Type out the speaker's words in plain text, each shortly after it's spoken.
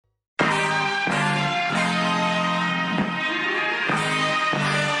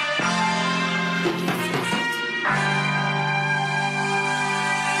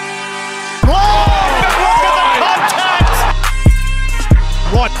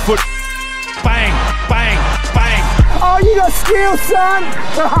foot. Bang, bang, bang. Oh, you got skill, son.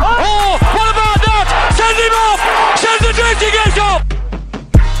 Oh, what about that? Send him off. Send the drifting edge off.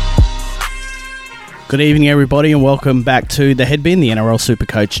 Good evening, everybody, and welcome back to The Headbin, the NRL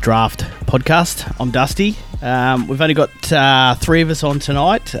Supercoach Draft podcast. I'm Dusty. We've only got three of us on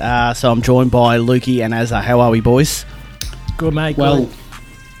tonight, so I'm joined by Lukey and Azza. How are we, boys? Good, mate. Well, good.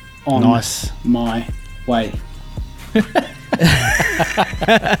 On nice. My way.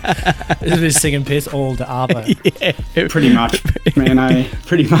 This is singing piss all to Arvo. Yeah. Pretty much, man.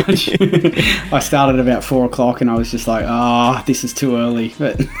 Pretty much. I started about 4 o'clock and I was just like, this is too early.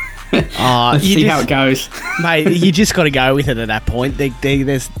 But let's see how it goes. Mate, you just got to go with it at that point.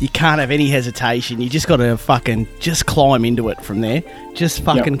 You can't have any hesitation. You just got to fucking just climb into it from there. Just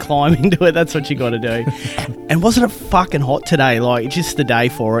fucking climb into it. That's what you got to do. And wasn't it fucking hot today? Like, just the day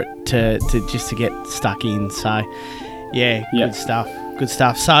for it to get stuck in. So, yeah, good stuff. Good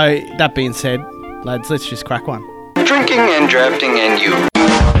stuff. So, that being said, lads, let's just crack one. Drinking and drafting and you.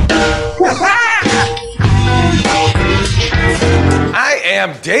 I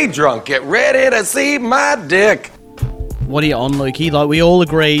am day drunk. Get ready to see my dick. What are you on, Lukey? Like, we all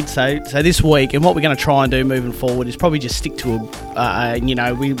agreed, so this week, and what we're going to try and do moving forward is probably just stick to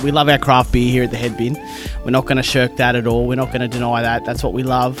we love our craft beer here at the Headbin. We're not going to shirk that at all. We're not going to deny that. That's what we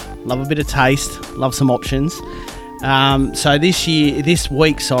love. Love a bit of taste. Love some options. So this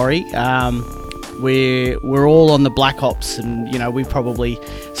week, we're all on the Black Ops, and we probably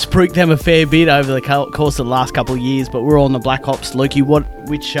spruiked them a fair bit over the course of the last couple of years, but we're all on the Black Ops. Lukey,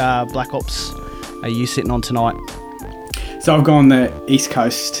 which Black Ops are you sitting on tonight? So I've gone the East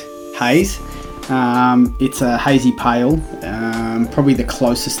Coast Haze. It's a hazy pale, probably the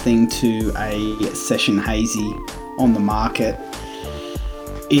closest thing to a session hazy on the market.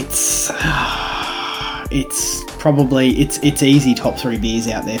 It's easy top three beers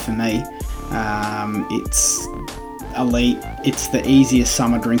out there for me. It's elite. It's the easiest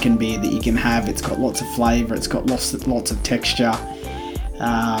summer drinking beer that you can have. It's got lots of flavour. It's got lots of texture.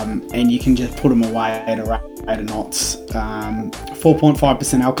 And you can just put them away at a rate of knots.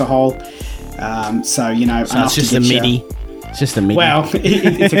 4.5% alcohol. So it's just a midi. It's just a midi. Well,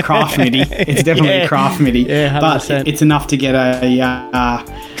 it's a craft midi. It's definitely a craft midi. Yeah, 100%. But it's enough to get a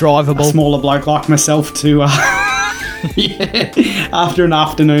drivable, a smaller bloke like myself to after an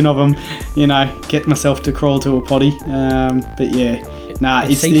afternoon of them, get myself to crawl to a potty.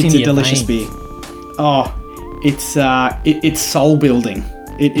 It's a delicious beer. Oh, it's soul building.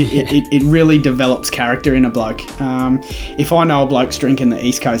 It really develops character in a bloke. If I know a bloke's drinking the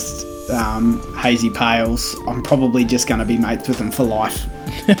East Coast hazy pales, I'm probably just going to be mates with them for life.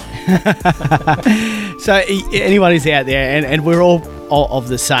 So anyone who's out there, and we're all of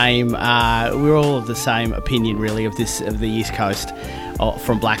the same opinion really of the East Coast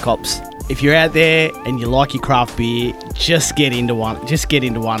from Black Ops. If you're out there and you like your craft beer, just get into one.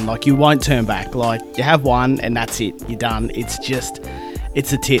 Like, you won't turn back. Like, you have one and that's it. You're done.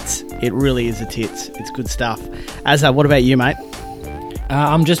 It's a tits. It really is a tits. It's good stuff. Azza, what about you, mate?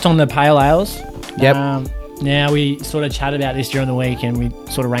 I'm just on the pale ales. Yep. Now, we sort of chatted about this during the week and we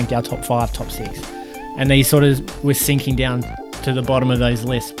sort of ranked our top 5, top 6. And these sort of were sinking down to the bottom of those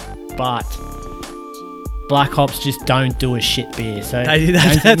lists. But Black Ops just don't do a shit beer. So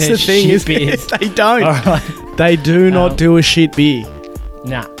that's the thing, isn't it? They don't. Right. They do not do a shit beer.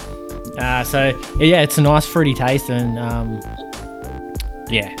 Nah. It's a nice fruity taste and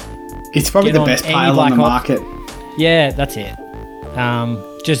it's probably the best pale on the market. Yeah, that's it.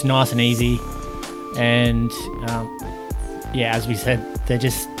 Just nice and easy, and as we said, they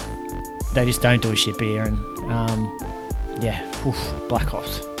just don't do a shit beer, and Black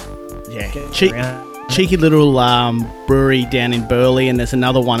Ops. Yeah, cheeky little brewery down in Burleigh, and there's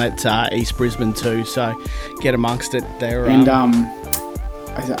another one at East Brisbane too. So get amongst it. They're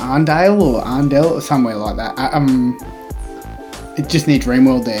is it Arndale or somewhere like that? It just near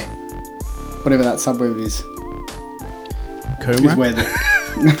Dreamworld there, whatever that suburb is. Coomera? Is where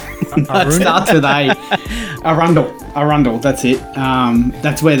it starts with A. Arundel. That's it.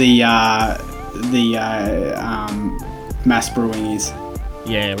 That's where the Mass Brewing is.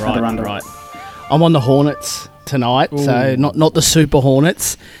 Yeah, right. I'm on the Hornets tonight. Ooh. So not the Super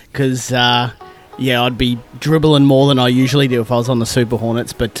Hornets, because I'd be dribbling more than I usually do if I was on the Super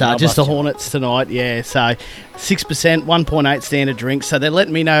Hornets, but just the Hornets tonight. Yeah, so 6%, 1.8 standard drinks. So they're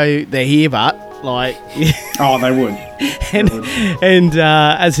letting me know they're here, but like, oh, they would. And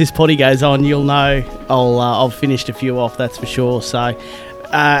as this potty goes on, you'll know I've finished a few off. That's for sure. So.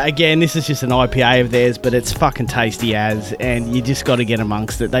 Again, this is just an IPA of theirs, but it's fucking tasty as, and you just got to get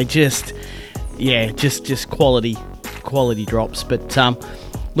amongst it. They just quality drops. But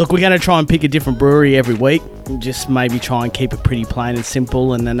Look, we're going to try and pick a different brewery every week. Just maybe try and keep it pretty plain and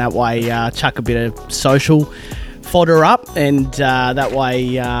simple, and then that way chuck a bit of social fodder up, and that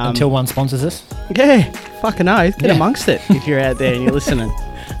way... Until one sponsors us? Yeah, fucking oath. Get amongst it if you're out there and you're listening.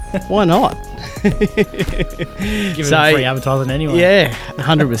 Why not? Give it a free advertising anyway. Yeah,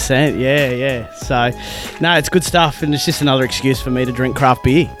 100%. Yeah. So, no, it's good stuff, and it's just another excuse for me to drink craft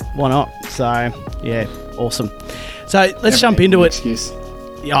beer. Why not? So, yeah, awesome. So, let's jump into it. Excuse.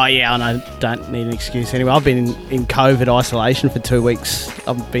 Oh, yeah, I know. Don't need an excuse anyway. I've been in COVID isolation for 2 weeks.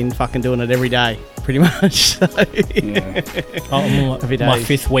 I've been fucking doing it every day, pretty much. So, I'm Every day. my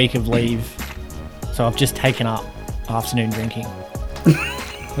 5th week of leave, so I've just taken up afternoon drinking.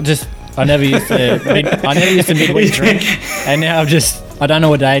 I never used to midweek drink, and now I don't know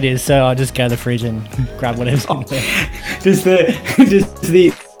what day it is, so I just go to the fridge and grab whatever's in there. Does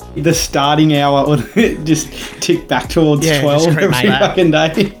the starting hour or just tick back towards 12 just every creep that. fucking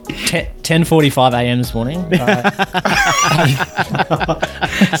day? 10:45 a.m. this morning.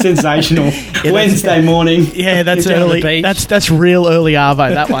 Sensational. Wednesday morning. yeah, that's You're down early. the beach. That's real early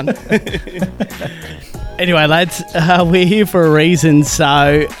arvo, that one. Anyway, lads, we're here for a reason.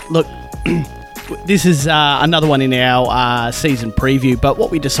 So, look, this is another one in our season preview, but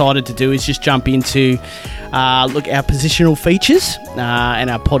what we decided to do is just jump into our positional features, and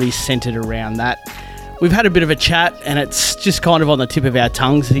our potties centred around that. We've had a bit of a chat, and it's just kind of on the tip of our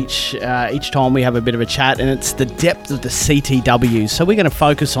tongues each time we have a bit of a chat, and it's the depth of the CTWs. So we're going to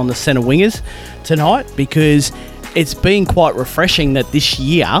focus on the centre wingers tonight, because it's been quite refreshing that this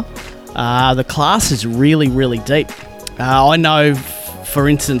year the class is really, really deep. I know, for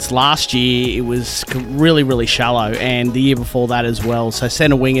instance, last year it was really, really shallow, and the year before that as well. So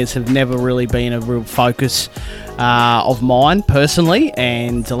centre wingers have never really been a real focus of mine personally,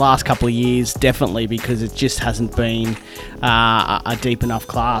 and the last couple of years definitely, because it just hasn't been a deep enough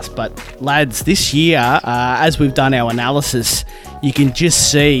class. But lads, this year, as we've done our analysis, you can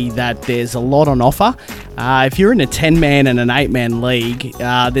just see that there's a lot on offer. If you're in a 10-man and an 8-man league,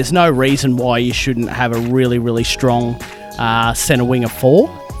 there's no reason why you shouldn't have a really, really strong centre winger 4,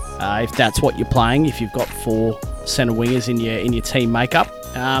 if that's what you're playing, if you've got 4 centre wingers in your team makeup.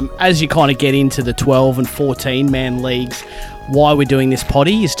 As you kind of get into the 12 and 14-man leagues, why we're doing this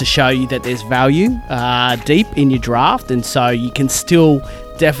potty is to show you that there's value deep in your draft, and so you can still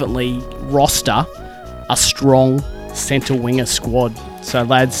definitely roster a strong centre winger squad. So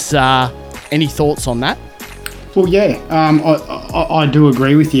lads, any thoughts on that? Well, yeah, I do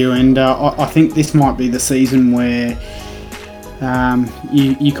agree with you, and I think this might be the season where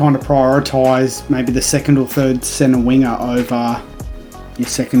you kind of prioritise maybe the second or third centre winger over your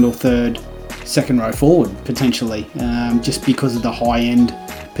second or third second row forward, potentially, just because of the high-end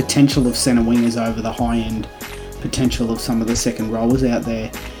potential of centre wingers over the high-end potential of some of the second rowers out there.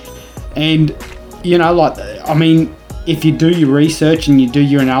 And, you know, if you do your research and you do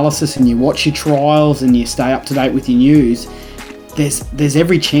your analysis and you watch your trials and you stay up to date with your news, there's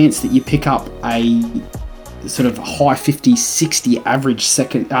every chance that you pick up a sort of high 50, 60 average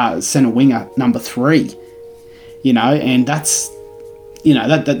centre winger number 3, you know, and that's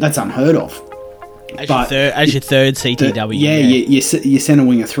unheard of. As your third CTW. Your centre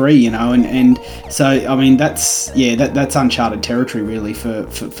winger 3, you know, and so I mean that's uncharted territory really for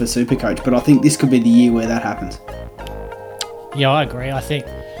Supercoach. But I think this could be the year where that happens. Yeah, I agree. I think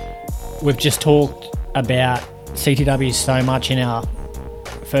we've just talked about CTW so much in our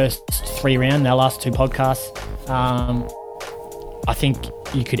first 3 rounds, our last 2 podcasts. I think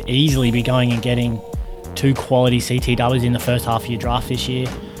you could easily be going and getting 2 quality CTWs in the first half of your draft this year,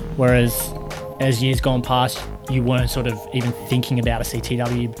 whereas as years gone past, you weren't sort of even thinking about a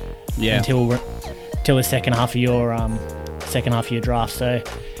CTW until the second half of your draft. So,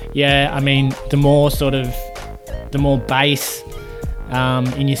 yeah, I mean, the more base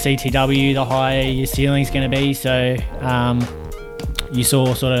in your CTW, the higher your ceiling's going to be. So you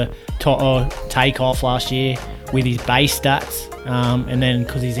saw sort of take off last year with his base stats, and then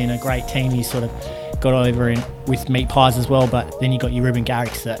because he's in a great team, he sort of got over in with meat pies as well. But then you got your Ruben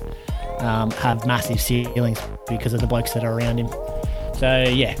Garricks that have massive ceilings because of the blokes that are around him. So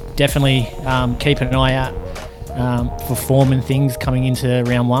yeah, definitely keep an eye out for form and things coming into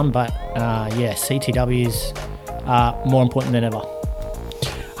round 1. But yeah, CTWs are more important than ever.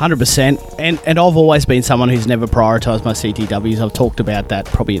 100%. And I've always been someone who's never prioritised my CTWs. I've talked about that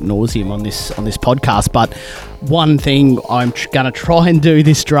probably ad nauseum on this podcast. But one thing I'm going to try and do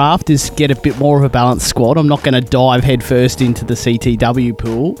this draft is get a bit more of a balanced squad. I'm not going to dive headfirst into the CTW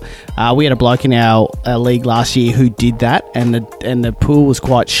pool. We had a bloke in our league last year who did that, and the pool was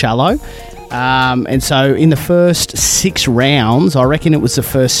quite shallow. And so in the first 6 rounds, I reckon it was the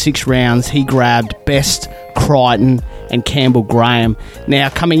first 6 rounds, he grabbed Best, Crichton and Campbell Graham. Now,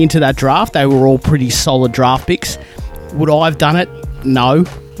 coming into that draft, they were all pretty solid draft picks. Would I have done it? No.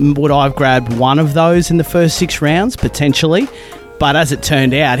 Would I have grabbed one of those in the first 6 rounds? Potentially. But as it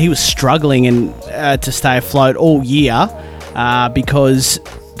turned out, he was struggling to stay afloat all year because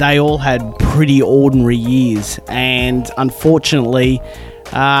they all had pretty ordinary years. And unfortunately,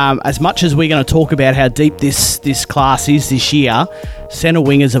 as much as we're going to talk about how deep this class is this year, centre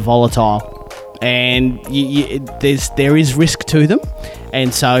wingers are volatile. And there is risk to them.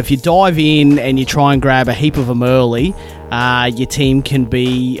 And so if you dive in and you try and grab a heap of them early, your team can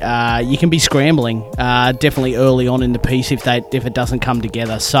be you can be scrambling definitely early on in the piece if it doesn't come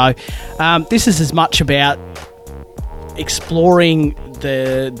together. So this is as much about exploring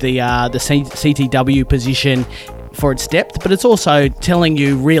the CTW position for its depth, but it's also telling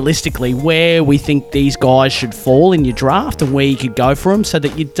you realistically where we think these guys should fall in your draft and where you could go for them, so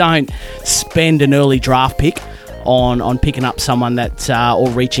that you don't spend an early draft pick on picking up someone that or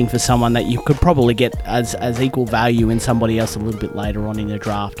reaching for someone that you could probably get as equal value in somebody else a little bit later on in the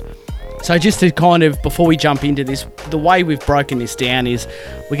draft. So just to kind of, before we jump into this, the way we've broken this down is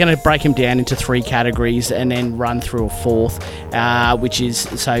we're going to break them down into 3 categories and then run through a 4th, which is,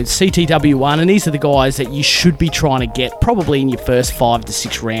 so CTW1, and these are the guys that you should be trying to get probably in your first 5 to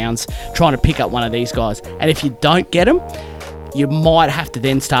 6 rounds, trying to pick up one of these guys. And if you don't get them, you might have to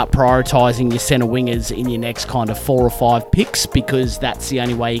then start prioritising your centre wingers in your next kind of 4 or 5 picks, because that's the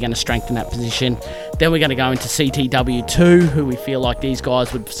only way you're going to strengthen that position. Then we're going to go into CTW2, who we feel like these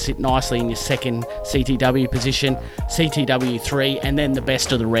guys would sit nicely in your second CTW position, CTW3, and then the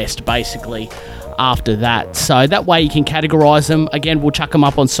best of the rest, basically, after that. So that way you can categorise them. Again, we'll chuck them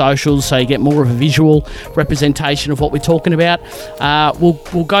up on socials so you get more of a visual representation of what we're talking about.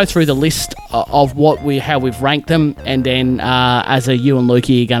 We'll go through the list of how we've ranked them, and then as you and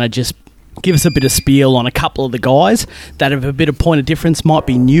Lukey are going to just give us a bit of spiel on a couple of the guys that have a bit of point of difference, might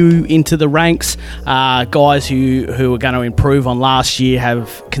be new into the ranks, guys who are going to improve on last year,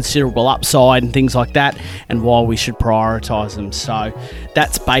 have considerable upside and things like that, and why we should prioritise them. So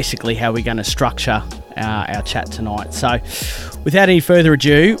that's basically how we're going to structure our chat tonight. So without any further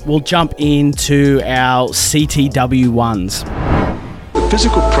ado, we'll jump into our CTW ones. The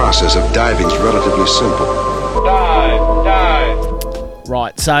physical process of diving is relatively simple. Dive.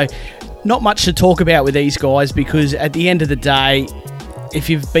 Right, so not much to talk about with these guys, because at the end of the day, if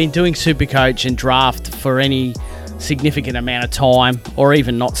you've been doing Supercoach and draft for any significant amount of time, or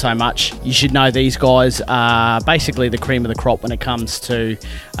even not so much, you should know these guys are basically the cream of the crop when it comes to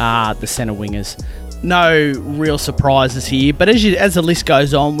the centre wingers. No real surprises here, but as the list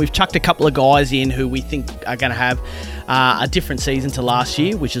goes on, we've chucked a couple of guys in who we think are going to have a different season to last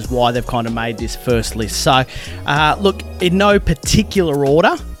year, which is why they've kind of made this first list. So, look, in no particular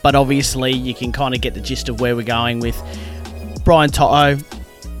order, but obviously you can kind of get the gist of where we're going with Brian To'o.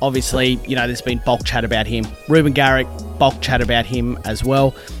 Obviously, there's been bulk chat about him. Ruben Garrick, bulk chat about him as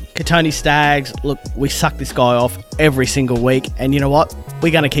well. Katoni Staggs, look, we suck this guy off every single week, and you know what?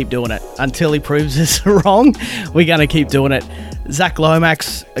 We're going to keep doing it until he proves us wrong. We're going to keep doing it. Zach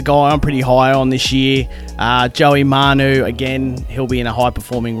Lomax, a guy I'm pretty high on this year. Joey Manu, again, he'll be in a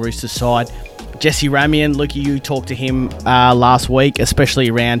high-performing Roosters side. Jesse Ramian, look, you talked to him last week,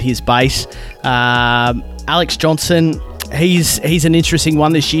 especially around his base. Alex Johnson, he's an interesting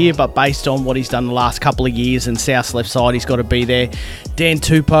one this year, but based on what he's done the last couple of years and South's left side, he's got to be there. Dan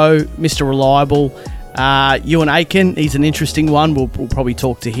Tupou, Mr. Reliable. Ewan Aiken, he's an interesting one. We'll probably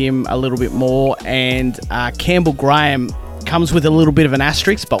talk to him a little bit more. And Campbell Graham comes with a little bit of an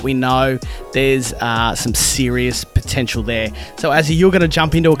asterisk, but we know there's some serious potential there. So, Azzy, you're going to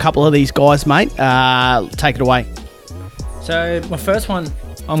jump into a couple of these guys, mate. Take it away. So, my first one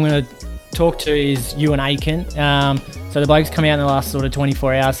I'm going to talk to is Ewan Aiken. So the bloke's come out in the last sort of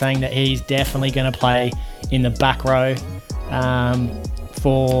 24 hours saying that he's definitely going to play in the back row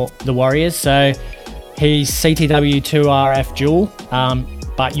for the Warriors. So he's CTW 2RF dual,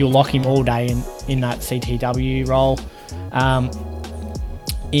 but you'll lock him all day in that CTW role.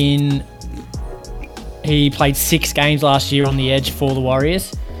 He played 6 games last year on the edge for the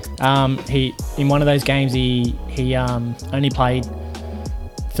Warriors. In one of those games he only played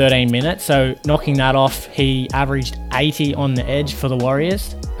 13 minutes, so knocking that off, he averaged 80 on the edge for the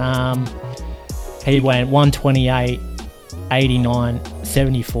Warriors. He went 128, 89,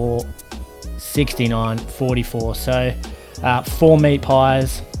 74, 69, 44. So 4 meat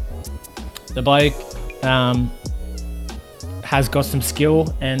pies. The bloke has got some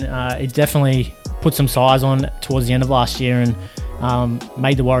skill, and he definitely put some size on towards the end of last year, and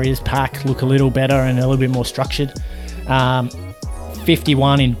made the Warriors pack look a little better and a little bit more structured.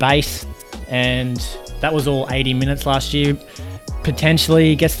 51 in base, and that was all 80 minutes last year.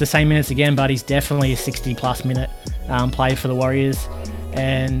 Potentially gets the same minutes again, but he's definitely a 60-plus minute player for the Warriors.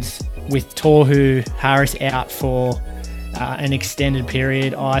 And with Tohu Harris out for an extended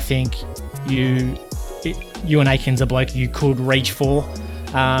period, I think Ewan Aiken's a bloke you could reach for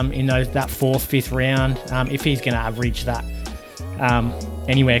in that 4th, 5th round. If he's going to average that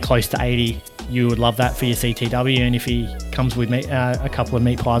anywhere close to 80, you would love that for your CTW. And if he comes with a couple of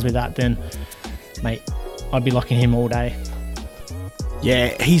meat pies with that, then, mate, I'd be locking him all day.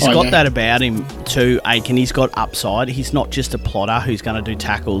 Yeah, he's got that about him too, Aiken. He's got upside. He's not just a plotter who's going to do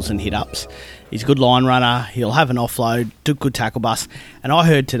tackles and hit-ups. He's a good line runner. He'll have an offload, do good tackle bust. And I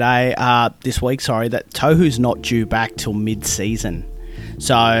heard this week, that Tohu's not due back till mid-season.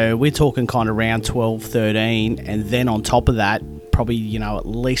 So we're talking kind of round 12, 13, and then on top of that, probably, at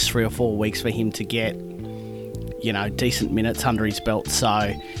least 3 or 4 weeks for him to get, decent minutes under his belt.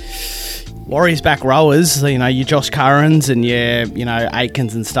 So Warriors back rowers, your Josh Currans and your,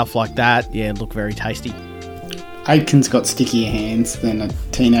 Aikens and stuff like that, look very tasty. Aitken's got stickier hands than a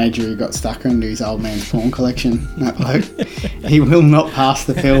teenager who got stuck into his old man's porn collection, that bloke. He will not pass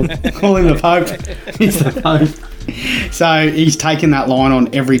the pill. Call him the Pope. He's the Pope. So he's taken that line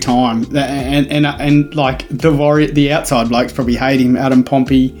on every time. And like the outside blokes probably hate him. Adam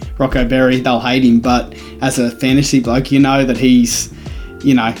Pompey, Rocco Berry, they'll hate him. But as a fantasy bloke, that he's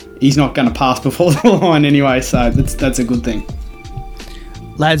not going to pass before the line anyway. So that's a good thing.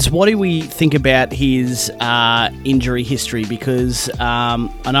 Lads, what do we think about his injury history? Because I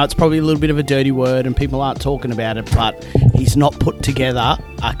know it's probably a little bit of a dirty word and people aren't talking about it, but he's not put together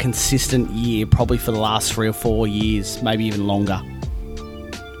a consistent year probably for the last 3 or 4 years, maybe even longer.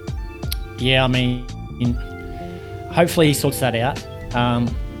 Yeah, I mean, hopefully he sorts that out.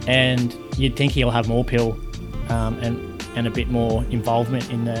 And you'd think he'll have more pill and a bit more involvement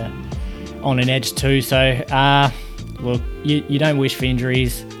on an edge too. So, look, you don't wish for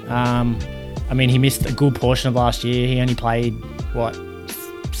injuries. I mean, he missed a good portion of last year. He only played,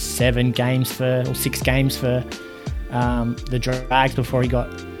 6 games for the Drags before he got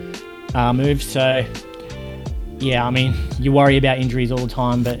moved. So, yeah, I mean, you worry about injuries all the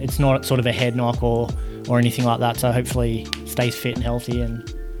time, but it's not sort of a head knock or anything like that. So hopefully he stays fit and healthy and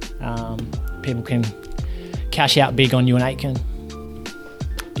people can cash out big on Ewan Aitken.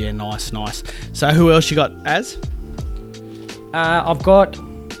 Yeah, nice. So who else you got, Az? I've got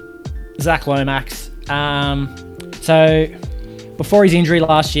Zach Lomax. So before his injury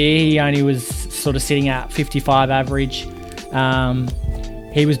last year, he only was sort of sitting at 55 average.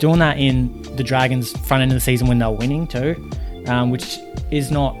 He was doing that in the Dragons front end of the season when they were winning too, which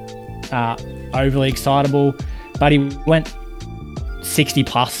is not overly excitable, but he went 60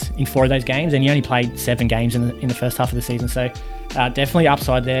 plus in 4 of those games, and he only played 7 games in the first half of the season. So definitely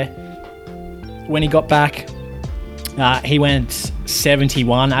upside there. When he got back, he went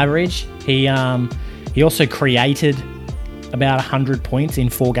 71 average. He also created about 100 points in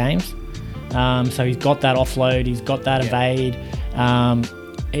 4 games. So he's got that offload, he's got that evade,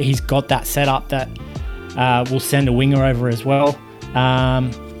 he's got that setup that will send a winger over as well.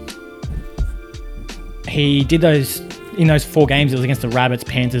 He did those in those 4 games. It was against the Rabbits,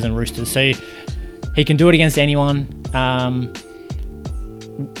 Panthers and Roosters. So he can do it against anyone.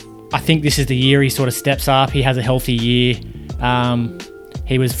 I think this is the year he sort of steps up. He has a healthy year.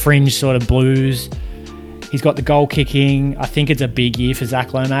 He was fringe sort of Blues. He's got the goal kicking. I think it's a big year for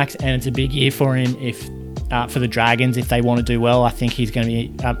Zach Lomax, and it's a big year for him for the Dragons if they want to do well. I think he's going to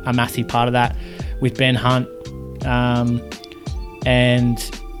be a massive part of that with Ben Hunt. And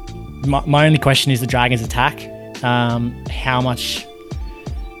my only question is the Dragons' attack. How much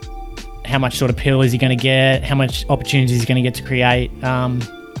sort of pill is he going to get? How much opportunities is he going to get to create?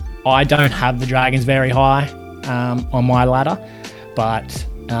 I don't have the Dragons very high on my ladder, but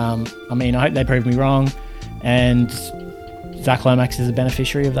I mean, I hope they prove me wrong, and Zach Lomax is a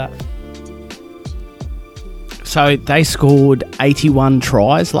beneficiary of that. So they scored 81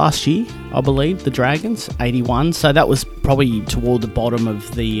 tries last year, I believe, the Dragons, 81. So that was probably toward the bottom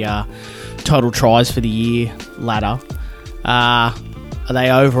of the total tries for the year ladder. Are they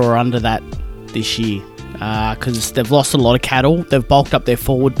over or under that this year? Because they've lost a lot of cattle. They've bulked up their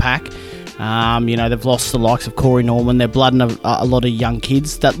forward pack. They've lost the likes of Corey Norman. They're blooding a lot of young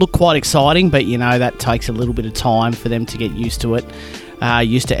kids that look quite exciting, but, that takes a little bit of time for them to get used to it,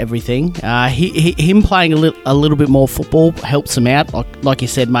 used to everything. Him playing a little bit more football helps him out. Like you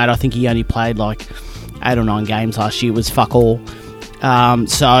said, mate, I think he only played 8 or 9 games last year. It was fuck all.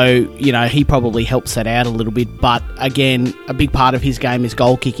 So, he probably helps that out a little bit. But again, a big part of his game is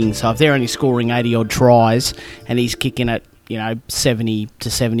goal kicking. So if they're only scoring 80-odd tries and he's kicking at, 70 to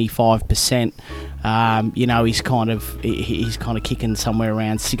 75%, he's kind of kicking somewhere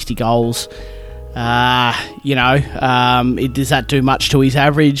around 60 goals. Does that do much to his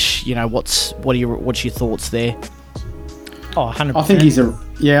average? What's your thoughts there? Oh, 100%.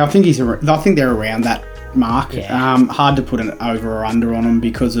 I think they're around that mark. Yeah. Hard to put an over or under on them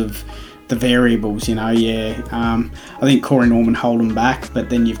because of the variables, I think Corey Norman hold them back, but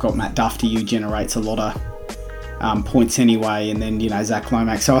then you've got Matt Duffy who generates a lot of points anyway, and then Zach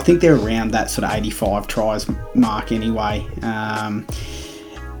Lomax. So I think they're around that sort of 85 tries mark anyway. I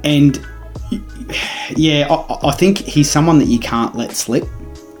think he's someone that you can't let slip.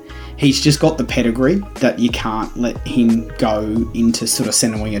 He's just got the pedigree that you can't let him go into sort of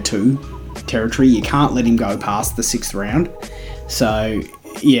centre winger 2 territory. You can't let him go past the 6th round. So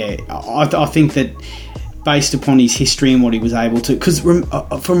I think that based upon his history and what he was able to, because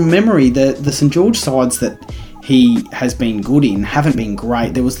from memory, the St George sides that he has been good in haven't been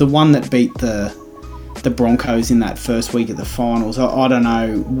great. There was the one that beat the Broncos in that first week of the finals. I don't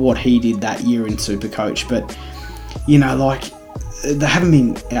know what he did that year in Supercoach, but they haven't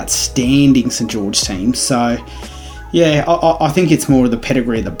been outstanding St George teams. So I think it's more of the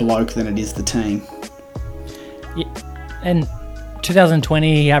pedigree of the bloke than it is the team. Yeah, and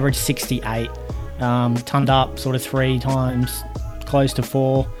 2020 he averaged 68, turned up sort of 3 times, close to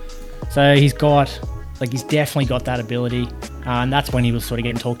 4. So he's definitely got that ability, and that's when he was sort of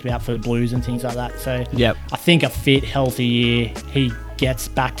getting talked about for the Blues and things like that. So I think a fit, healthy year, he gets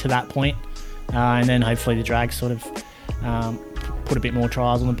back to that point, and then hopefully the Drags sort of put a bit more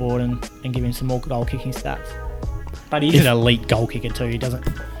trials on the board and give him some more goal kicking stats. But he's an elite goal kicker too. He doesn't.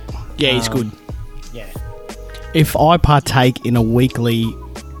 Yeah, he's good. Yeah. If I partake in a weekly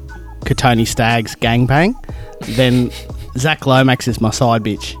Katoni Stags gangbang, then Zach Lomax is my side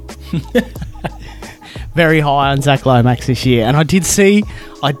bitch. Very high on Zach Lomax this year, and I did see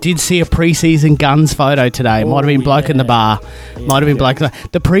a pre-season Guns photo today. It might have been bloke in the bar.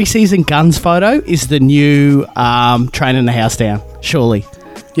 The pre-season Guns photo is the new training the house down. Surely.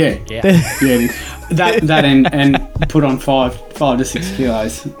 Yeah. That and put on 5 to 6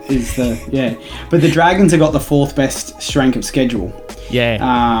 kilos is But the Dragons have got the 4th best strength of schedule.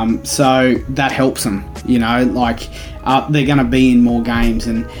 Yeah. So that helps them. They're going to be in more games,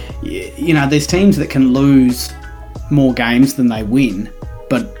 and there's teams that can lose more games than they win,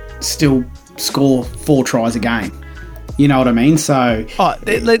 but still score 4 tries a game. You know what I mean? So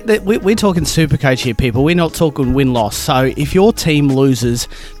we're talking Supercoach here, people. We're not talking win-loss. So if your team loses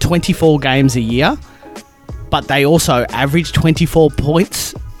 24 games a year, but they also average 24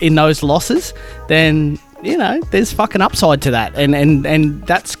 points in those losses, then there's fucking upside to that, and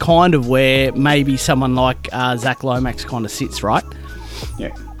that's kind of where maybe someone like Zach Lomax kind of sits, right?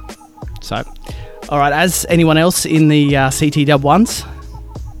 Yeah. So, all right. As anyone else in the CTW ones?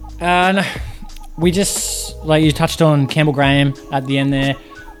 No. We just, like you touched on Campbell Graham at the end there.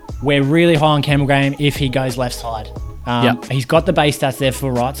 We're really high on Campbell Graham if he goes left side. He's got the base stats there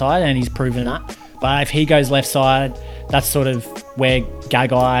for right side, and he's proven that. But if he goes left side, that's sort of where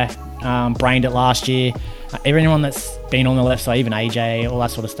Gagai brained it last year. Everyone that's been on the left side, even AJ, all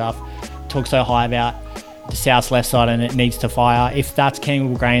that sort of stuff, talk so high about the South's left side and it needs to fire. If that's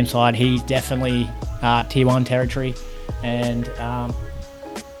Campbell Graham's side, he's definitely tier 1 territory, and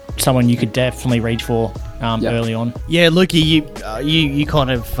someone you could definitely reach for early on. Yeah, Lukey, you kind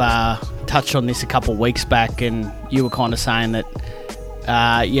of touched on this a couple of weeks back, and you were kind of saying that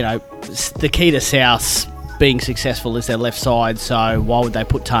the key to South being successful is their left side, so why would they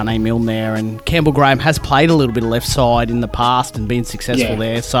put Tane Milne there? And Campbell Graham has played a little bit of left side in the past and been successful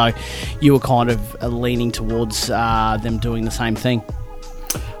there, so you were kind of leaning towards them doing the same thing.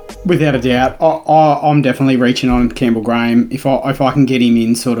 Without a doubt, I'm definitely reaching on Campbell Graham. If I can get him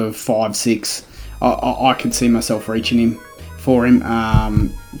in sort of 5-6, I could see myself reaching for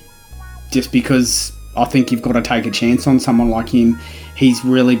him. Just because I think you've got to take a chance on someone like him. He's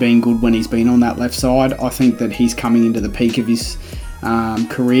really been good when he's been on that left side. I think that he's coming into the peak of his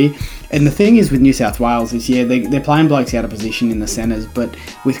career. And the thing is with New South Wales is, they're playing blokes out of position in the centres, but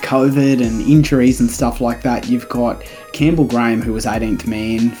with COVID and injuries and stuff like that, you've got Campbell Graham, who was 18th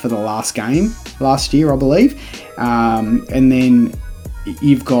man for the last game last year, I believe. And then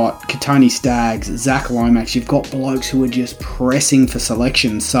you've got Katoni Stags, Zach Lomax. You've got blokes who are just pressing for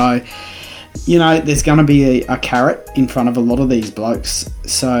selection. So, there's going to be a carrot in front of a lot of these blokes.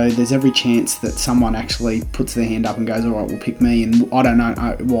 So there's every chance that someone actually puts their hand up and goes, all right, we'll pick me. And I don't know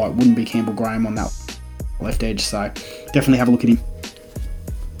why it wouldn't be Campbell Graham on that left edge. So definitely have a look at him.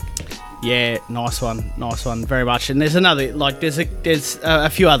 Yeah, nice one, very much. And there's another, there's a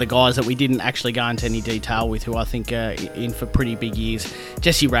few other guys that we didn't actually go into any detail with who I think are in for pretty big years.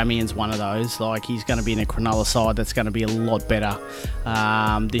 Jesse Ramian's one of those. He's going to be in a Cronulla side that's going to be a lot better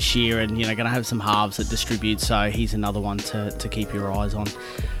this year, and going to have some halves that distribute. So he's another one to keep your eyes on.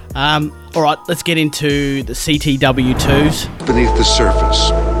 All right, let's get into the CTW2s. Beneath the surface.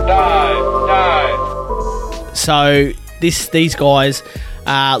 Dive. So these guys,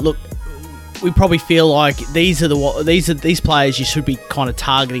 look. We probably feel like these players you should be kind of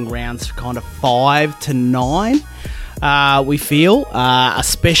targeting rounds kind of 5 to 9. We feel,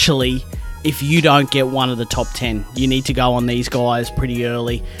 especially if you don't get one of the top 10, you need to go on these guys pretty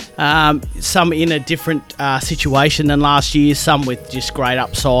early. Some in a different situation than last year, some with just great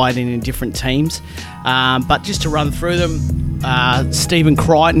upside and in different teams. But just to run through them, Stephen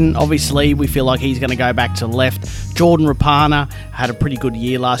Crichton, obviously, we feel like he's going to go back to the left. Jordan Rapana had a pretty good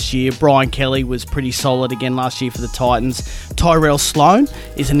year last year. Brian Kelly was pretty solid again last year for the Titans. Tyrell Sloan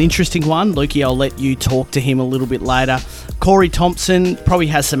is an interesting one. Lukey, I'll let you talk to him a little bit later. Corey Thompson probably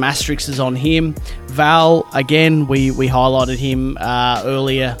has some asterisks on him. Val, again, we highlighted him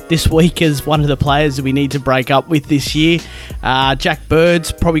earlier this week as one of the players that we need to break up with this year. Jack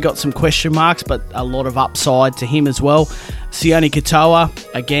Bird's probably got some question marks, but a lot of upside to him as well. Sione Katoa,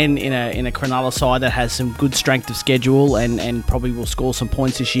 again, in a Cronulla side that has some good strength of schedule and probably will score some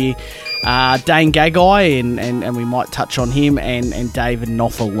points this year. Dane Gagai, and we might touch on him, and David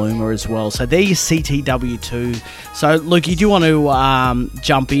Nofaluma as well. So they're your CTW2. So, Luke, do you want to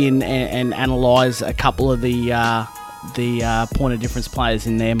jump in and analyse a couple of the point of difference players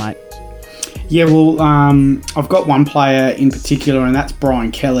in there, mate? Yeah, well, I've got one player in particular, and that's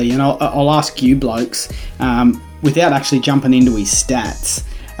Brian Kelly. And I'll ask you blokes, without actually jumping into his stats,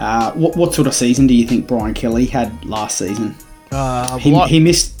 what sort of season do you think Brian Kelly had last season? He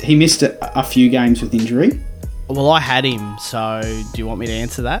missed a few games with injury. Well, I had him, so do you want me to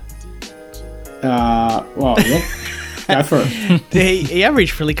answer that? Well, yeah. Go for it. He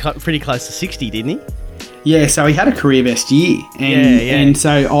averaged pretty close to 60, didn't he? Yeah, so he had a career best year, and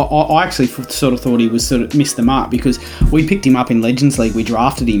so I actually sort of thought he was sort of missed the mark because we picked him up in Legends League. We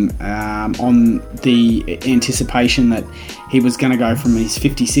drafted him on the anticipation that he was going to go from his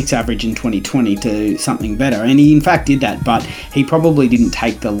 56 average in 2020 to something better, and he in fact did that, but he probably didn't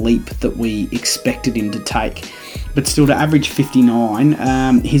take the leap that we expected him to take. But still, to average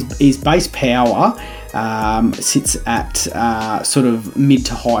 59, his base power sits at sort of mid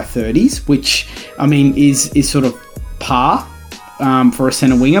to high 30s, which I mean is sort of par for a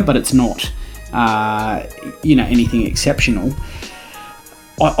centre winger, but it's not anything exceptional.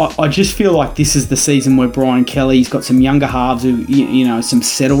 I just feel like this is the season where Brian Kelly's got some younger halves who, some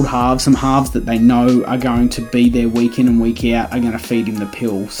settled halves, some halves that they know are going to be there week in and week out, are going to feed him the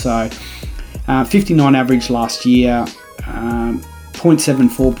pill. So 59 average last year,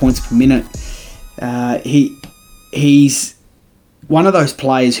 0.74 points per minute. He's one of those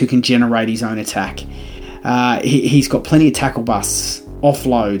players who can generate his own attack. He's got plenty of tackle busts,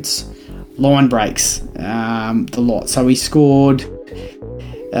 offloads, line breaks, the lot. So he scored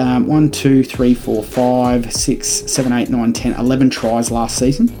 1, 2, 3, 4, 5, 6, 7, 8, 9, 10, 11 tries last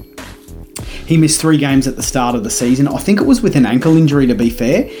season. He missed 3 games at the start of the season. I think it was with an ankle injury, to be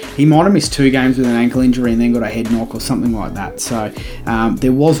fair. He might have missed 2 games with an ankle injury and then got a head knock or something like that. So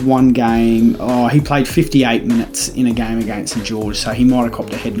there was one game. He played 58 minutes in a game against St George, so he might have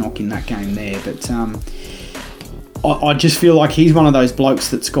copped a head knock in that game there. But I just feel like he's one of those blokes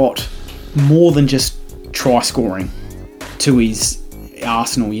that's got more than just try scoring to his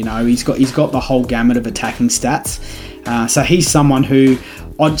arsenal. He's got the whole gamut of attacking stats. So he's someone who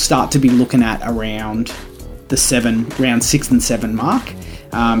I'd start to be looking at around the round 6 and 7 mark.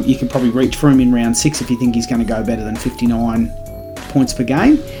 You could probably reach for him in round 6 if you think he's going to go better than 59 points per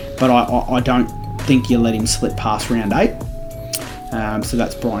game, but I don't think you let him slip past round 8. So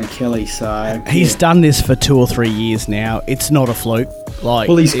that's Brian Kelly. So he's done this for 2 or 3 years now. It's not a fluke.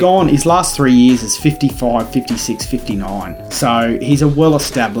 Gone. His last 3 years is 55, 56, 59. So he's a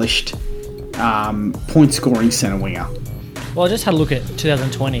well-established point-scoring centre winger. Well, I just had a look at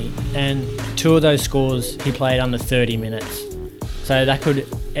 2020, and 2 of those scores he played under 30 minutes. So that could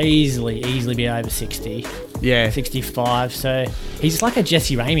easily be over 60. Yeah. 65. So he's like a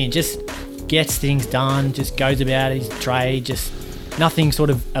Jesse Ramian, just gets things done, just goes about his trade, just nothing sort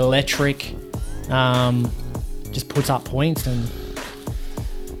of electric, just puts up points and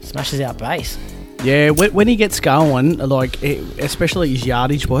smashes out base. Yeah, when he gets going, especially his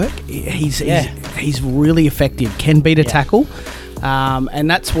yardage work, he's really effective. Can beat a tackle, And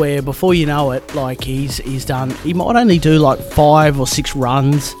that's where, before you know it, like he's done. He might only do like 5 or 6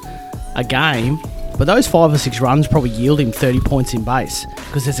 runs a game, but those 5 or 6 runs probably yield him 30 points in base,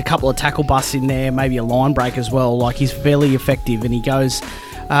 because there's a couple of tackle busts in there, maybe a line break as well. Like, he's fairly effective, and he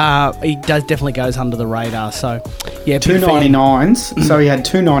definitely goes under the radar. So yeah, 2 99s. So he had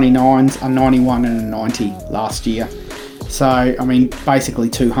 2 99s, a 91 and a 90 last year. So, I mean, basically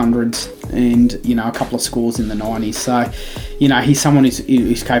 200s and, a couple of scores in the 90s. So, he's someone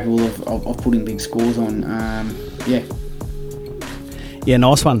who's capable of putting big scores on. Yeah,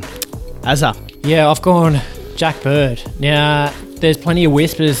 nice one. Azza. Yeah, I've gone Jack Bird. Now, there's plenty of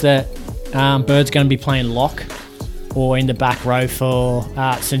whispers that Bird's going to be playing lock or in the back row for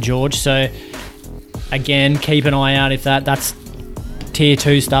St George. So, again, keep an eye out if that's tier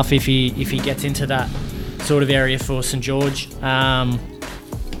 2 stuff, if he gets into that sort of area for St George. I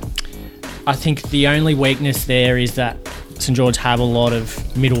think the only weakness there is that St George have a lot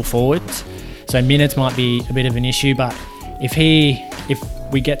of middle forwards, so minutes might be a bit of an issue. But if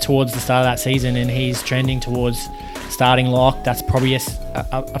we get towards the start of that season and he's trending towards starting lock, that's probably a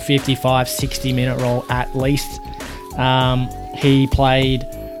 55-60 minute role at least. He played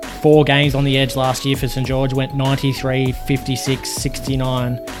 4 games on the edge last year for St George, went 93, 56,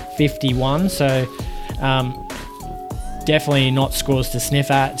 69, 51. So definitely not scores to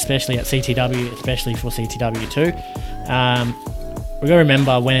sniff at, especially at CTW, especially for CTW2. We've got to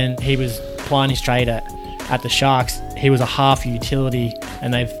remember when he was plying his trade at the Sharks, he was a half utility,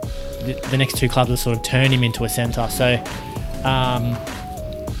 and the next 2 clubs have sort of turned him into a centre. So I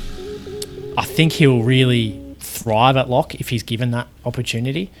think he'll really thrive at lock if he's given that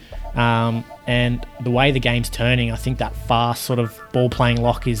opportunity. And the way the game's turning, I think that fast sort of ball-playing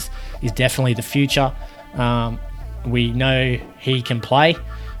lock is definitely the future. We know he can play.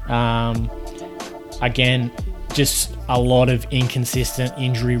 Again, just a lot of inconsistent,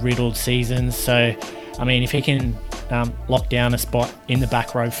 injury-riddled seasons. So, I mean, if he can lock down a spot in the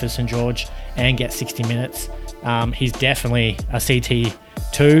back row for St George and get 60 minutes, he's definitely a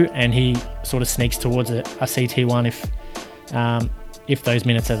CT2, and he sort of sneaks towards a CT1 if those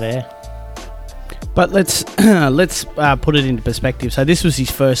minutes are there. But let's put it into perspective. So this was his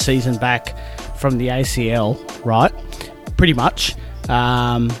first season back from the ACL, right? Pretty much.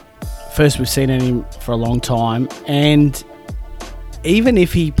 First we've seen him for a long time, and even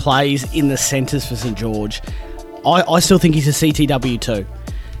if he plays in the centres for St George, I still think he's a CTW too.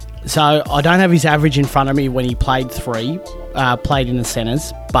 So I don't have his average in front of me when he played in the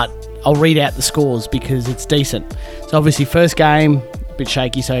centres, but I'll read out the scores because it's decent. So obviously first game, a bit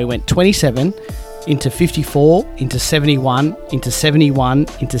shaky, so he went 27 into 54, into 71, into 71,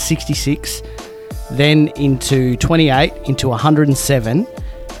 into 66, then into 28, into 107.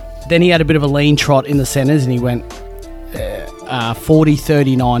 Then he had a bit of a lean trot in the centres and he went 40,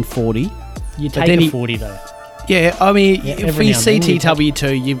 39, 40. You take a 40 though. Yeah, I mean, for your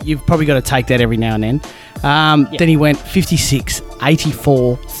CTW2, you've probably got to take that every now and then. Then he went 56,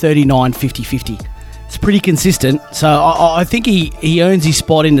 84, 39, 50, 50. It's pretty consistent. So I think he earns his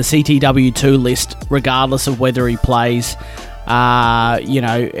spot in the CTW2 list regardless of whether he plays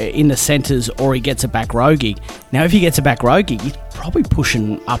in the centres or he gets a back row gig. Now, if he gets a back row gig, he's probably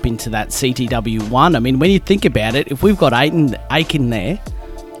pushing up into that CTW1. I mean, when you think about it, if we've got Aiken there,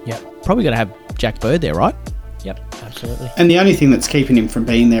 probably got to have Jack Bird there, right? Yep, absolutely. And the only thing that's keeping him from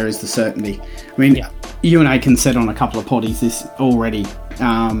being there is the certainty. I mean, you and Aiken said on a couple of potties this already,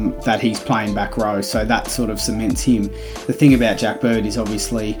 that he's playing back row, so that sort of cements him. The thing about Jack Bird is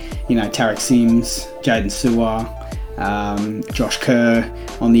obviously, Tarek Sims, Jaden Sewer, Josh Kerr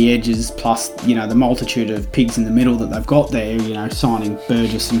on the edges, plus, the multitude of pigs in the middle that they've got there, signing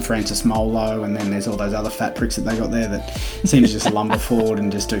Burgess and Francis Molo, and then there's all those other fat pricks that they got there that seem to just lumber forward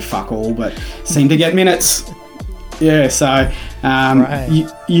and just do fuck all, but seem to get minutes. Yeah, so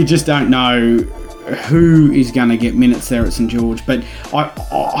you just don't know who is going to get minutes there at St George, but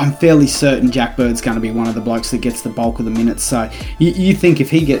I'm fairly certain Jack Bird's going to be one of the blokes that gets the bulk of the minutes. So you think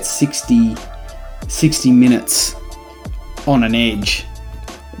if he gets 60 minutes on an edge,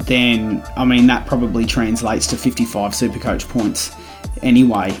 then I mean that probably translates to 55 Supercoach points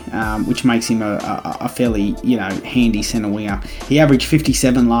anyway, which makes him a fairly handy centre winger. He averaged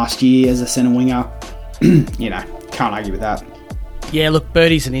 57 last year as a centre winger. Can't argue with that. Yeah, look,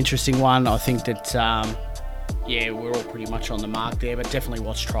 Birdie's an interesting one. I think that, we're all pretty much on the mark there, but definitely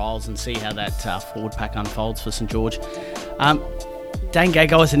watch trials and see how that forward pack unfolds for St George. Dane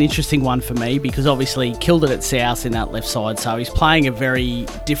Gagai is an interesting one for me because obviously he killed it at South in that left side, so he's playing a very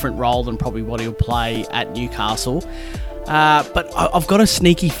different role than probably what he'll play at Newcastle. But I've got a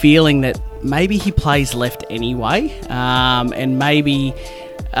sneaky feeling that maybe he plays left anyway, and maybe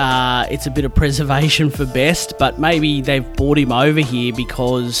it's a bit of preservation for Best, but maybe they've brought him over here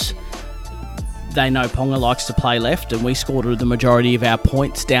because they know Ponga likes to play left, and we scored the majority of our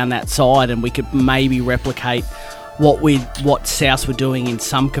points down that side, and we could maybe replicate what South were doing in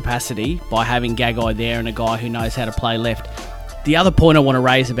some capacity by having Gagai there and a guy who knows how to play left. The other point I want to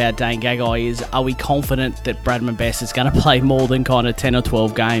raise about Dane Gagai is, are we confident that Bradman Best is going to play more than kind of 10 or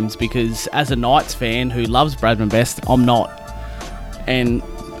 12 games? Because as a Knights fan who loves Bradman Best, I'm not. And,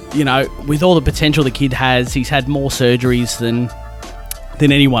 you know, with all the potential the kid has, he's had more surgeries than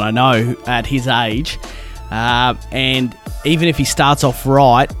anyone I know at his age. And even if he starts off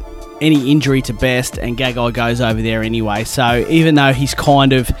right, any injury to Best and Gagai goes over there anyway. So even though he's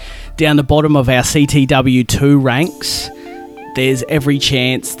kind of down the bottom of our CTW 2 ranks, there's every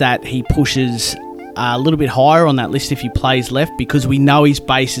chance that he pushes a little bit higher on that list if he plays left, because we know his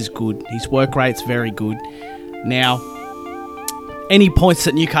base is good. His work rate's very good. Now, any points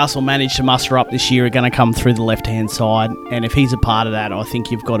that Newcastle managed to muster up this year are going to come through the left-hand side, and if he's a part of that, I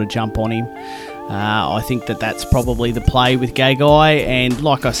think you've got to jump on him. I think that's probably the play with Gagai, and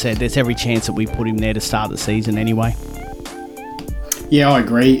like I said, there's every chance that we put him there to start the season anyway. Yeah, I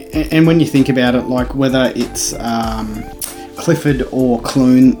agree. And when you think about it, like whether it's Clifford or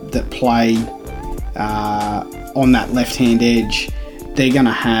Clune that play on that left-hand edge, they're going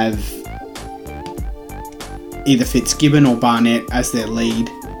to have either Fitzgibbon or Barnett as their lead,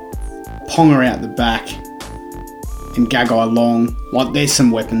 Ponga out the back, and Gagai long. Like, there's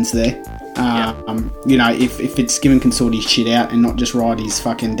some weapons there. You know, if Fitzgibbon can sort his shit out and not just ride his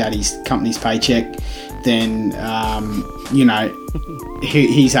fucking daddy's company's paycheck, then, you know,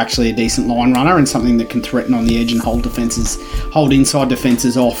 he's actually a decent line runner and something that can threaten on the edge and hold inside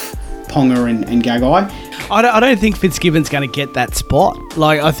defences off Ponga and Gagai. I don't think Fitzgibbon's going to get that spot.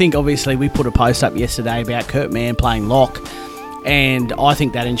 Like, I think obviously we put a post up yesterday about Kurt Mann playing lock, and I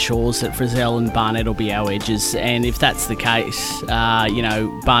think that ensures that Frizzell and Barnett will be our edges. And if that's the case, you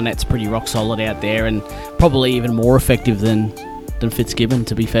know, Barnett's pretty rock solid out there and probably even more effective than Fitzgibbon,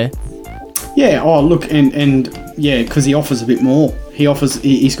 to be fair. Yeah, oh, look, and yeah, because he offers a bit more.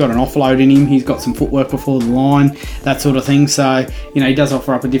 He's got an offload in him, he's got some footwork before the line, that sort of thing. So, you know, he does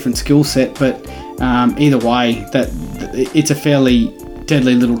offer up a different skill set, but either way, it's a fairly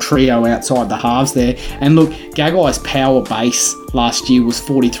deadly little trio outside the halves there. And look, Gagai's power base last year was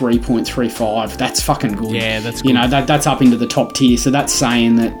 43.35. That's fucking good. Yeah, that's good. You know, that's up into the top tier. So that's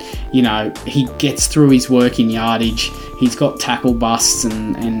saying that, you know, he gets through his work in yardage. He's got tackle busts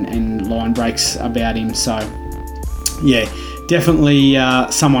and line breaks about him. So, yeah, definitely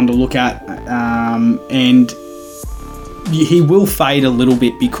someone to look at. And he will fade a little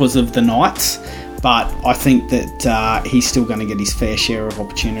bit because of the Knights, but I think that he's still going to get his fair share of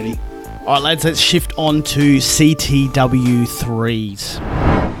opportunity. All right, lads, let's shift on to CTW 3s.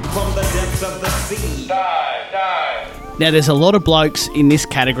 From the depths of the sea. Dive. Now, there's a lot of blokes in this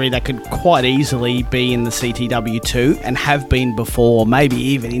category that could quite easily be in the CTW 2 and have been before, maybe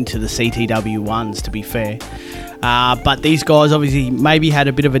even into the CTW 1s, to be fair. But these guys obviously maybe had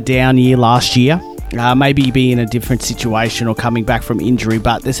a bit of a down year last year. Maybe be in a different situation or coming back from injury,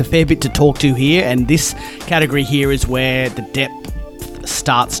 but there's a fair bit to talk to here, and this category here is where the depth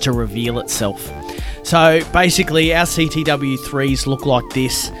starts to reveal itself. So basically our CTW 3s look like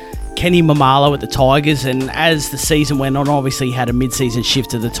this. Kenny Mamalo at the Tigers, and as the season went on, obviously he had a mid-season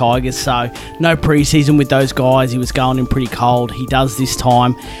shift to the Tigers, so no pre-season with those guys. He was going in pretty cold. He does this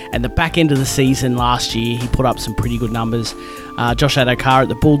time, and the back end of the season last year, he put up some pretty good numbers. Josh Adokar at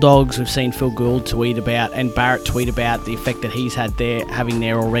the Bulldogs, we've seen Phil Gould tweet about, and Barrett tweet about the effect that he's having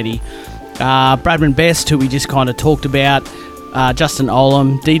there already. Bradman Best, who we just kind of talked about, Justin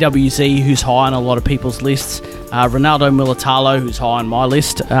Olam, DWZ, who's high on a lot of people's lists, Ronaldo Militalo, who's high on my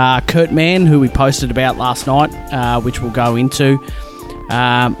list, Kurt Mann, who we posted about last night, which we'll go into.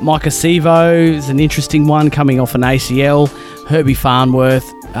 Micah Sevo is an interesting one coming off an ACL, Herbie Farnworth,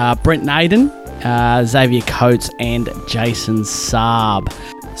 Brent Naden, Xavier Coates, and Jason Saab.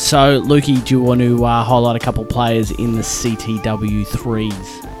 So, Lukey, do you want to highlight a couple players in the CTW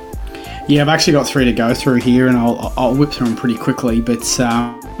 3s? Yeah, I've actually got 3 to go through here, and I'll whip through them pretty quickly. But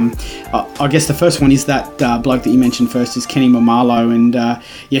I guess the first one is that bloke that you mentioned first is Kenny Mamalo, and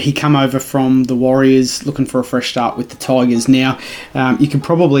yeah, he come over from the Warriors looking for a fresh start with the Tigers. Now, you can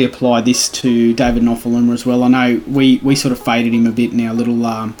probably apply this to David Nofaluma as well. I know we sort of faded him a bit in our little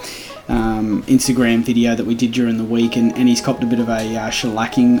Instagram video that we did during the week, and he's copped a bit of a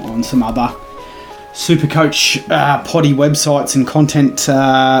shellacking on some other Supercoach potty websites and content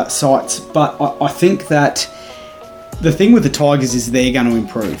sites, but I think that the thing with the Tigers is they're going to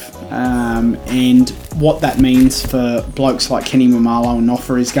improve. And what that means for blokes like Kenny Mamalo and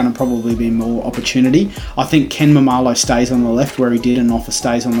Noffa is going to probably be more opportunity. I think Ken Mamalo stays on the left where he did, and Noffa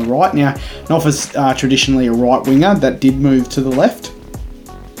stays on the right. Now, Noffa's traditionally a right winger that did move to the left.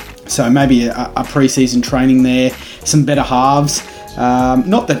 So maybe a pre-season training there, some better halves.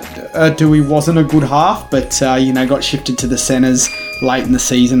 Not that Dewey wasn't a good half, but, got shifted to the centres late in the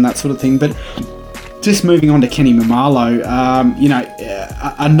season, that sort of thing. But just moving on to Kenny Mamalo,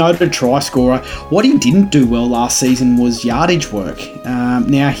 a noted try scorer. What he didn't do well last season was yardage work.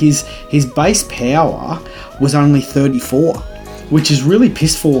 Now, his base power was only 34, which is really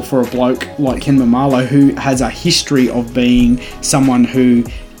piss poor for a bloke like Ken Mamalo, who has a history of being someone who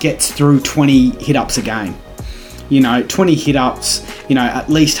gets through 20 hit-ups a game. 20 hit-ups, at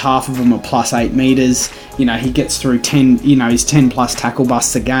least half of them are plus 8 metres. He gets through 10, his 10 plus tackle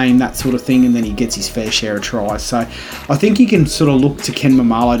busts a game, that sort of thing, and then he gets his fair share of tries. So I think you can sort of look to Ken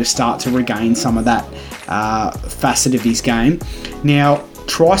Mamalo to start to regain some of that facet of his game. Now,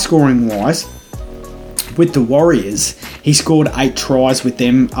 try scoring wise, with the Warriors, he scored 8 tries with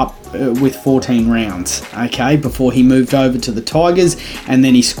them up with 14 rounds, okay, before he moved over to the Tigers, and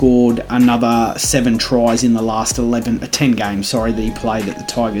then he scored another 7 tries in the last 10 games, that he played at the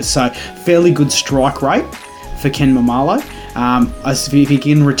Tigers. So, fairly good strike rate for Ken Mamalo. If he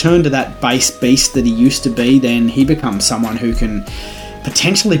can return to that base beast that he used to be, then he becomes someone who can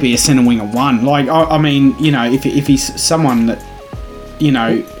potentially be a centre winger one. Like, if he's someone that,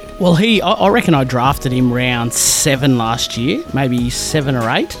 Well, I reckon I drafted him round 7 last year, maybe 7 or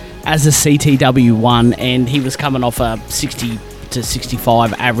 8, as a CTW 1, and he was coming off a 60 to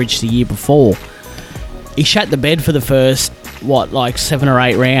 65 average the year before. He shat the bed for the first, 7 or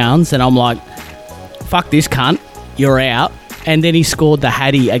 8 rounds, and I'm like, fuck this cunt, you're out. And then he scored the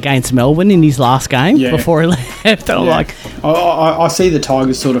Hattie against Melbourne in his last game before he left. And I'm like... I see the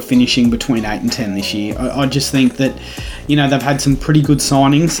Tigers sort of finishing between 8 and 10 this year. I just think that, they've had some pretty good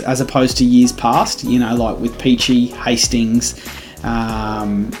signings as opposed to years past, like with Peachy, Hastings.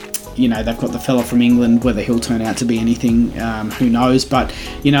 They've got the fella from England, whether he'll turn out to be anything, who knows. But,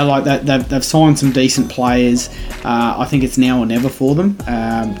 they've signed some decent players. I think it's now or never for them.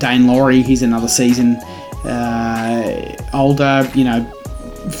 Dane Laurie, he's another season older,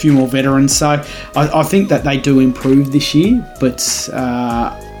 a few more veterans. So I think that they do improve this year. But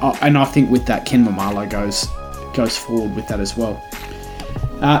and I think with that, Ken Mamalo goes forward with that as well.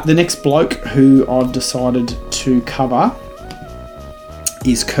 The next bloke who I've decided to cover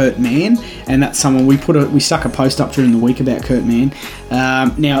is Kurt Mann, and that's someone we stuck a post up during the week about Kurt Mann.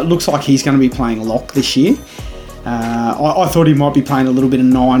 Now it looks like he's going to be playing lock this year. I thought he might be playing a little bit of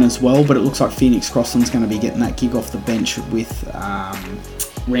 9 as well, but it looks like Phoenix Crossland's going to be getting that gig off the bench with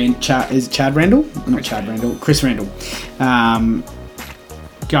Chad Randall? Not Chad Randall, Chris Randall.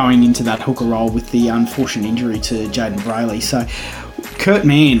 Going into that hooker role with the unfortunate injury to Jaden Brayley. So, Kurt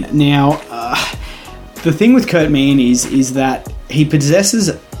Mann. Now, the thing with Kurt Mann is that he possesses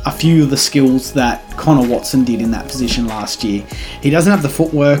a few of the skills that Connor Watson did in that position last year. He doesn't have the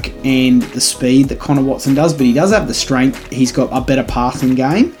footwork and the speed that Connor Watson does, but he does have the strength. He's got a better passing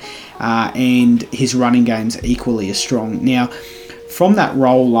game, and his running game's equally as strong. Now, from that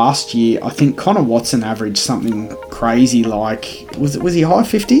role last year, I think Connor Watson averaged something crazy like... Was he high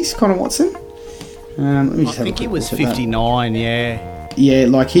 50s, Connor Watson? Let me just I think it was 59, yeah. Yeah,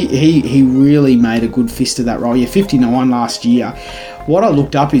 like he really made a good fist of that role. Yeah, 59 last year. What I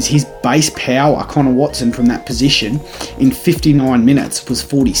looked up is his base power, Connor Watson, from that position in 59 minutes was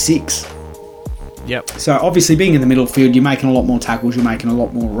 46. Yep. So obviously being in the middle field, you're making a lot more tackles, you're making a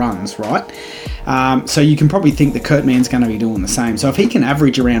lot more runs, right? So you can probably think that Kurt Mann's going to be doing the same. So if he can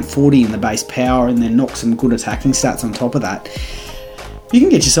average around 40 in the base power and then knock some good attacking stats on top of that, you can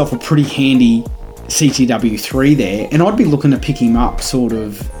get yourself a pretty handy CTW 3 there. And I'd be looking to pick him up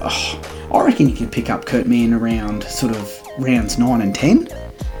I reckon you could pick up Kurt Mann around sort of rounds 9 and 10.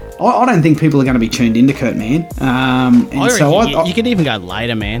 I don't think people are going to be tuned into Kurt Mann. You could even go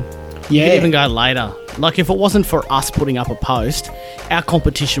later, man. Yeah. You could even go later. Like, if it wasn't for us putting up a post, our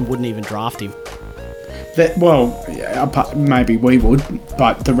competition wouldn't even draft him. Maybe we would,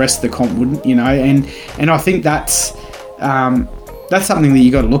 but the rest of the comp wouldn't, and I think that's something that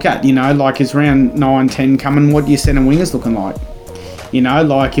you got to look at, like is round 9, 10 coming, what are your centre wingers looking like?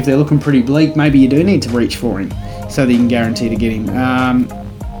 Like if they're looking pretty bleak, maybe you do need to reach for him so that you can guarantee to get him.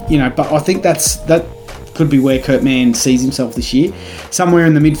 But I think that could be where Kurt Mann sees himself this year, somewhere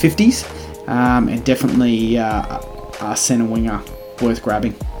in the mid-50s, and definitely a centre winger worth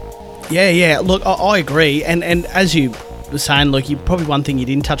grabbing. Yeah, look, I agree, and as you was saying, look, probably one thing you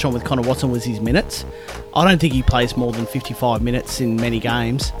didn't touch on with Connor Watson was his minutes. I don't think he plays more than 55 minutes in many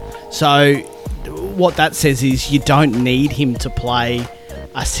games. So what that says is you don't need him to play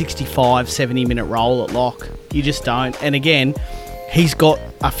a 65, 70-minute role at lock. You just don't. And again, he's got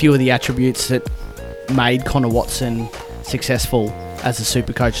a few of the attributes that made Connor Watson successful as a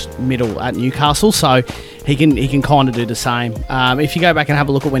Supercoach middle at Newcastle, so he can kind of do the same. If you go back and have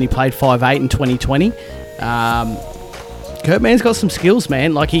a look at when he played 5'8" in 2020, Kurt Mann's got some skills,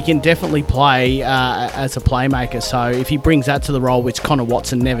 man. Like, he can definitely play as a playmaker, so if he brings that to the role, which Connor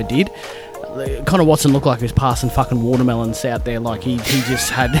Watson never did, Connor Watson looked like he was passing fucking watermelons out there. Like, he just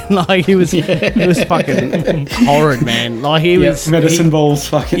had, like, he was fucking horrid, man. Like, he was medicine balls,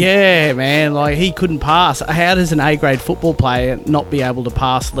 fucking. Yeah, man. Like, he couldn't pass. How does an A-grade football player not be able to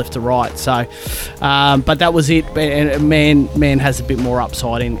pass left to right? So, but that was it. And man has a bit more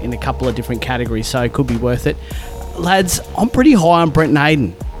upside in a couple of different categories, so it could be worth it. Lads, I'm pretty high on Brent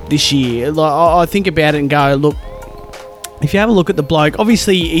Naden this year. Like, I think about it and go, look, if you have a look at the bloke,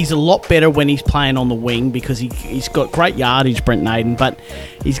 obviously he's a lot better when he's playing on the wing because he's got great yardage, Brent Naden, but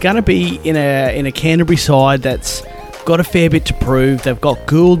he's going to be in a Canterbury side that's got a fair bit to prove. They've got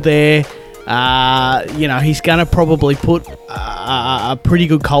Gould there. He's going to probably put a pretty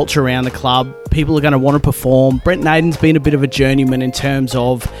good culture around the club. People are going to want to perform. Brent Naden's been a bit of a journeyman in terms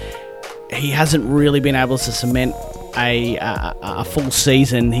of he hasn't really been able to cement a full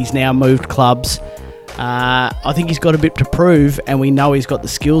season. He's now moved clubs. I think he's got a bit to prove, and we know he's got the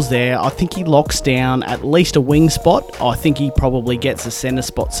skills there. I think he locks down at least a wing spot. I think he probably gets a centre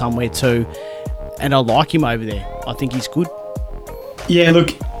spot somewhere too, and I like him over there. I think he's good. Yeah,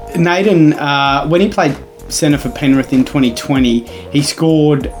 look, Naden, when he played centre for Penrith in 2020, he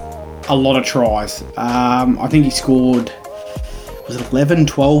scored a lot of tries. I think he scored, was it 11,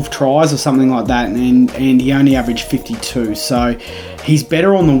 12 tries or something like that, and he only averaged 52. So he's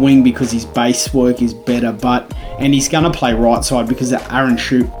better on the wing because his base work is better, and he's going to play right side because Aaron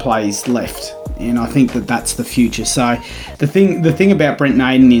Shoup plays left, and I think that's the future. So the thing about Brent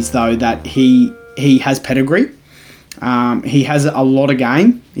Naden is, though, that he has pedigree. He has a lot of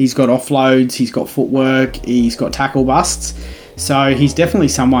game. He's got offloads, he's got footwork, he's got tackle busts. So he's definitely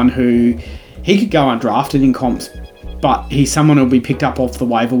someone who he could go undrafted in comps, but he's someone who'll be picked up off the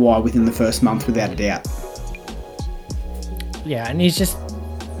waiver wire within the first month without a doubt. Yeah, and he's just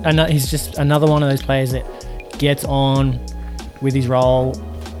another one of those players that gets on with his role,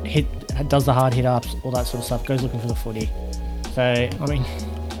 does the hard hit ups, all that sort of stuff, goes looking for the footy. So, I mean,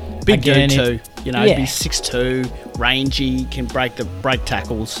 big dude too. He'd be 6'2", rangy, can break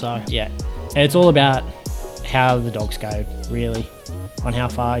tackles. So yeah, and it's all about how the dogs go, really, on how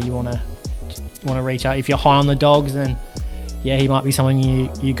far you want to reach out. If you're high on the dogs, then yeah, he might be someone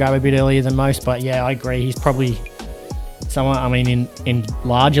you grab a bit earlier than most. But yeah, I agree. He's probably someone, I mean, in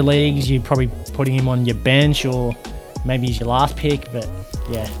larger leagues, you're probably putting him on your bench or maybe he's your last pick. But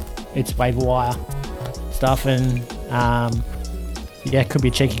yeah, it's waiver wire stuff, and it could be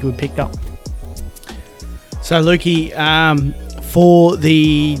a cheeky good pickup. So, Lukey, for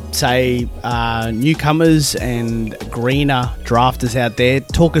the, say, newcomers and greener drafters out there,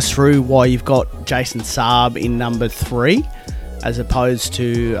 talk us through why you've got Jason Saab in number 3 as opposed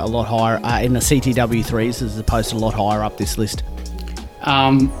to a lot higher, in the CTW 3s as opposed to a lot higher up this list.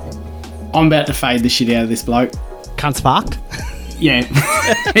 I'm about to fade the shit out of this bloke. Cunt sparked? Yeah.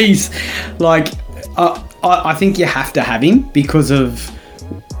 He's like, I think you have to have him because of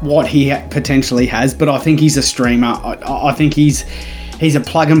what he potentially has, but I think he's a streamer. I think he's a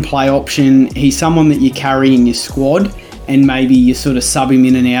plug-and-play option. He's someone that you carry in your squad, and maybe you sort of sub him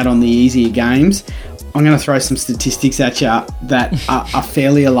in and out on the easier games. I'm going to throw some statistics at you that are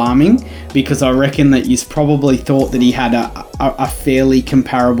fairly alarming, because I reckon that you've probably thought that he had a fairly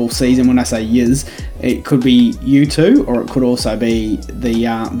comparable season. When I say yous, it could be you two, or it could also be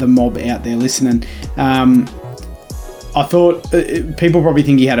the mob out there listening. I thought people probably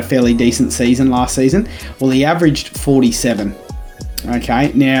think he had a fairly decent season last season. Well, he averaged 47.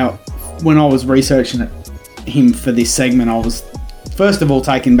 Okay, now when I was researching him for this segment, I was first of all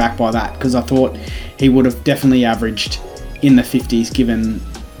taken back by that, because I thought he would have definitely averaged in the 50s given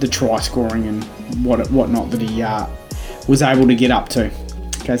the try scoring and whatnot that he was able to get up to.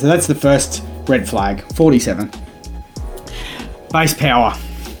 Okay, so that's the first red flag. 47. Base power.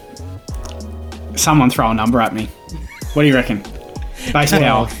 Someone throw a number at me. What do you reckon? Base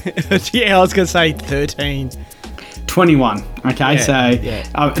power. Yeah, I was going to say 13. 21. Okay,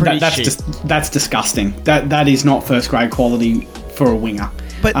 that's disgusting. That is not first grade quality for a winger.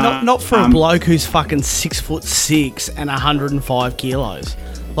 But not for a bloke who's fucking 6'6" and 105 kilos.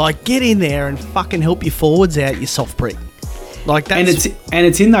 Like, get in there and fucking help your forwards out, you soft prick. Like that's and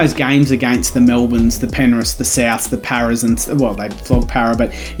it's in those games against the Melbournes, the Penriths, the Souths, the Paras, and they flogged Para,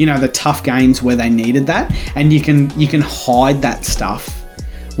 but the tough games where they needed that, and you can hide that stuff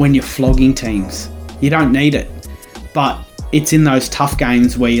when you're flogging teams. You don't need it, but it's in those tough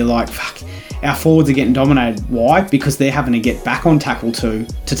games where you're like, fuck, our forwards are getting dominated. Why? Because they're having to get back on tackle to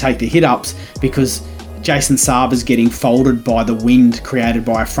take the hit ups because Jason Saber's getting folded by the wind created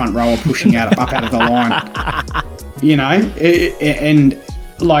by a front rower pushing up out of the line. And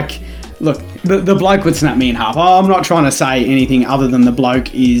like, look, the bloke would snap me in half. I'm not trying to say anything other than the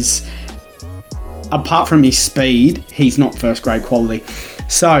bloke is, apart from his speed, he's not first grade quality.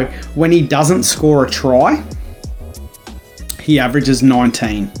 So when he doesn't score a try, he averages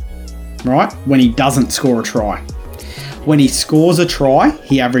 19, right? When he doesn't score a try. When he scores a try,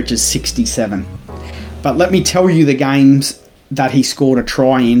 he averages 67. But let me tell you the games that he scored a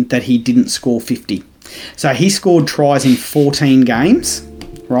try in that he didn't score 50. So he scored tries in 14 games,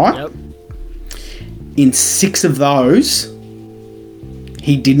 right? Yep. In 6 of those,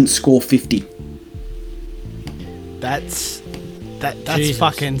 he didn't score 50. That's Jesus.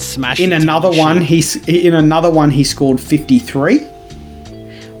 fucking smashing. In another one, he scored 53.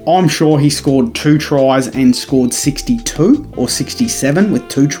 I'm sure he scored 2 tries and scored 62 or 67 with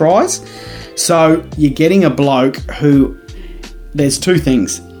 2 tries. So you're getting a bloke who, there's 2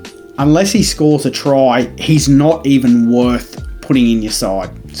 things. Unless he scores a try, he's not even worth putting in your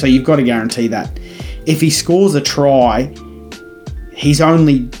side. So you've got to guarantee that. If he scores a try, he's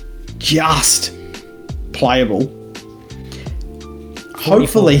only just playable. 44.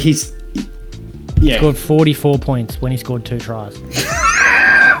 Hopefully he's... He scored 44 points when he scored 2 tries. Is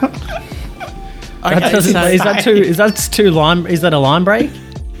that a line break?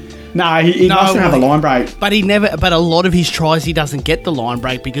 No, he doesn't have a line break. But a lot of his tries he doesn't get the line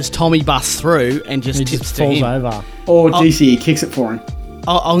break because Tommy busts through and just tips to falls him. over. Or GC kicks it for him.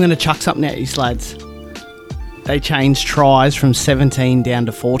 I'm going to chuck something at you, lads. They changed tries from 17 down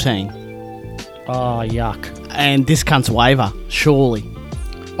to 14. Oh, yuck. And this cunt's waiver, surely.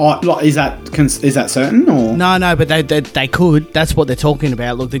 Oh, is that certain or No, but they could. That's what they're talking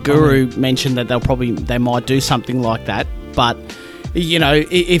about. Look, the guru mentioned that they might do something like that. But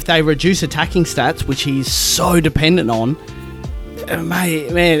if they reduce attacking stats, which he's so dependent on,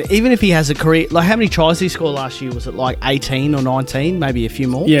 man, even if he has a career, like how many tries did he score last year? Was it like 18 or 19? Maybe a few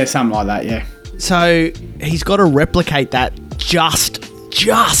more. Yeah, something like that. Yeah. So he's got to replicate that just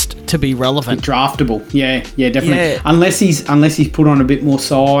to be relevant. Draftable. Yeah, definitely. Yeah. Unless he's put on a bit more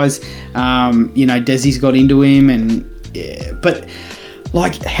size, Desi's got into him, but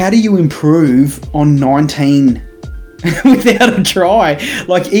like, how do you improve on 19 without a try?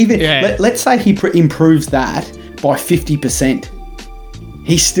 Like, even let's say he improves that by 50%,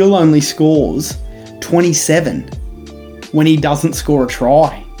 he still only scores 27 when he doesn't score a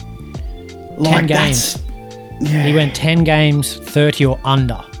try. Like 10 games. Yeah. He went 10 games, 30 or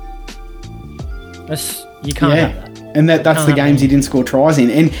under. You can't have that. And that's the games he didn't score tries in.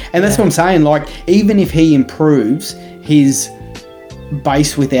 And that's what I'm saying. Like, even if he improves his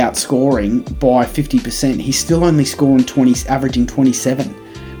base without scoring by 50%, he's still only scoring averaging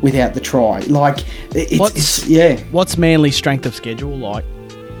 27 without the try. Like, What's Manly's strength of schedule like?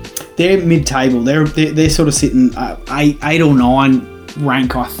 They're mid-table. They're sort of sitting 8 or 9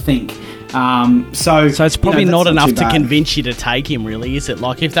 rank, I think. So it's probably not enough to convince you to take him, really, is it?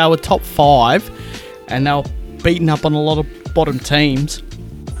 Like, if they were top 5 and they were beating up on a lot of bottom teams,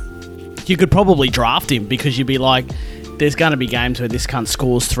 you could probably draft him because you'd be like, there's going to be games where this cunt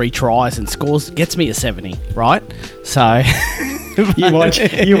scores 3 tries and gets me a 70, right? So you watch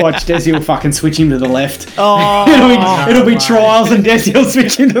Desi will fucking switch him to the left. Oh, it'll be trials and Desi will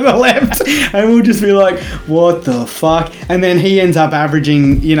switch him to the left, and we'll just be like, what the fuck? And then he ends up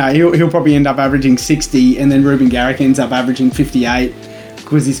averaging, he'll probably end up averaging 60, and then Ruben Garrick ends up averaging 58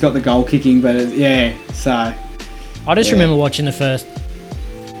 because he's got the goal kicking. But so I just remember watching the first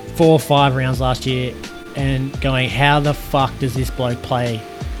 4 or 5 rounds last year and going, how the fuck does this bloke play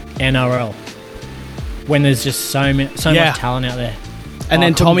NRL when there's just so much talent out there? And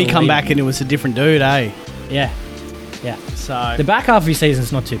then Tommy come back and it was a different dude, eh? Yeah. So the back half of his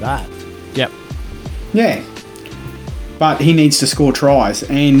season's not too bad. Yep. Yeah. But he needs to score tries,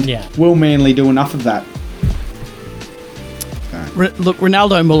 and will Manly do enough of that? Look,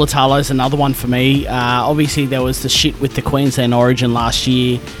 Ronaldo Mulatalo's another one for me. Obviously, there was the shit with the Queensland Origin last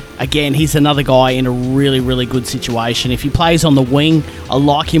year. Again, he's another guy in a really, really good situation. If he plays on the wing, I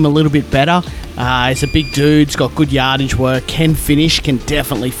like him a little bit better. He's a big dude, he's got good yardage work, can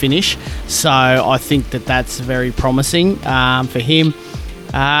definitely finish. So I think that's very promising for him.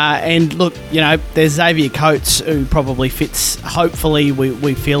 And look, there's Xavier Coates, who probably fits. Hopefully,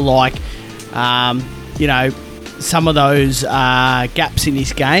 we feel like, some of those gaps in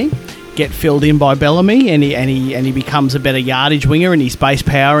his game get filled in by Bellamy, and he becomes a better yardage winger, and his base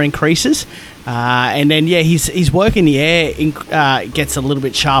power increases. And then his work in the air gets a little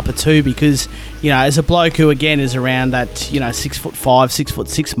bit sharper too, because as a bloke who again is around that 6'5",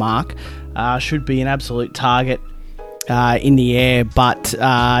 6'6" mark, should be an absolute target in the air. But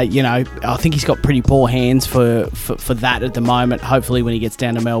I think he's got pretty poor hands for that at the moment. Hopefully, when he gets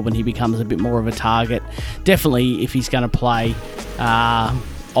down to Melbourne, he becomes a bit more of a target. Definitely, if he's going to play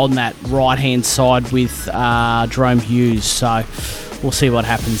on that right-hand side with Jerome Hughes. So we'll see what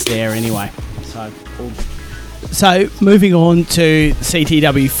happens there anyway. So moving on to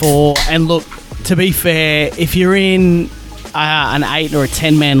CTW4, and look, to be fair, if you're in an 8 or a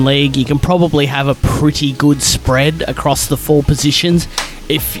 10-man league, you can probably have a pretty good spread across the 4 positions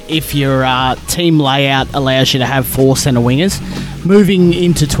if your team layout allows you to have 4 centre wingers. Moving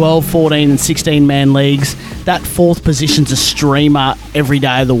into 12, 14 and 16-man leagues, that 4th position's a streamer every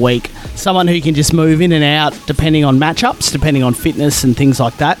day of the week. Someone who can just move in and out depending on matchups, depending on fitness and things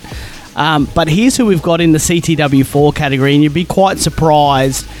like that. But here's who we've got in the CTW4 category, and you'd be quite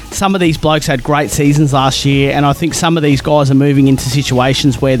surprised. Some of these blokes had great seasons last year, and I think some of these guys are moving into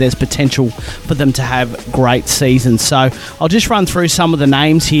situations where there's potential for them to have great seasons. So I'll just run through some of the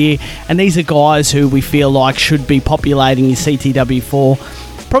names here, and these are guys who we feel like should be populating your CTW4.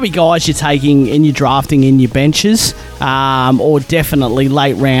 Probably guys you're taking and you're drafting in your benches, or definitely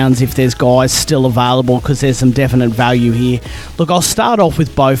late rounds if there's guys still available, because there's some definite value here. Look, I'll start off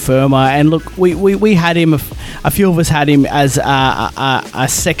with Bo Firma, and look, we had him, a few of us had him as a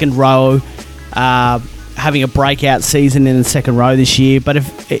second row, having a breakout season in the second row this year. But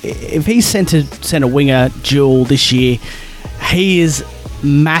if he's centre winger dual this year, he is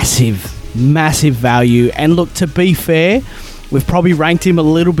massive value. And look, to be fair, we've probably ranked him a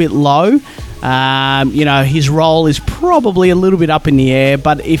little bit low. His role is probably a little bit up in the air,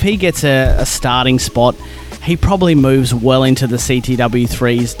 but if he gets a starting spot, he probably moves well into the CTW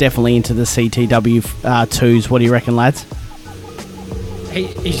 3s, definitely into the CTW 2s. What do you reckon, lads?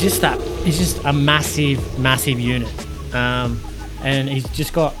 He's just a massive unit, and he's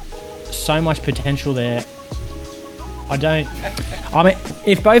just got so much potential there.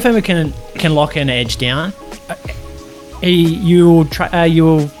 If both of them can lock an edge down, you will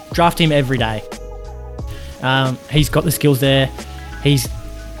draft him every day. He's got the skills there. He's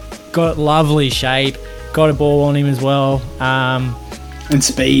got lovely shape. Got a ball on him as well. And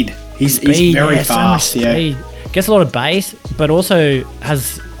speed. He's very fast. So speed. Gets a lot of base, but also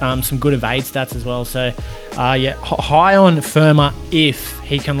has some good evade stats as well. So, high on Firma if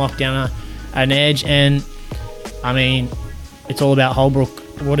he can lock down an edge. And I mean, it's all about Holbrook.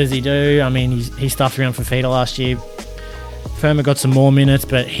 What does he do? I mean, he stuffed around for Fifita last year. Firma got some more minutes,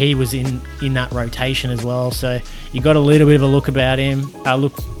 but he was in that rotation as well. So you got a little bit of a look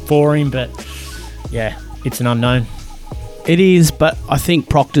for him, but yeah, it's an unknown. It is, but I think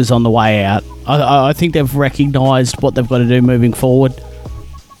Proctor's on the way out. I think they've recognised what they've got to do moving forward.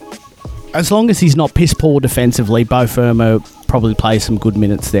 As long as he's not piss poor defensively, Bo Firma probably plays some good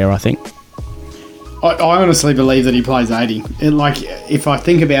minutes there, I think. I honestly believe that he plays 80. If I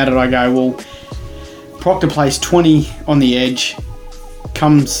think about it, I go, well, Proctor plays 20 on the edge,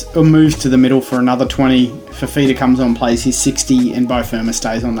 moves to the middle for another 20. Fifita comes on, plays his 60, and Bo Firma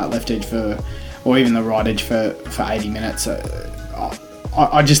stays on that left edge or even the right edge for 80 minutes. So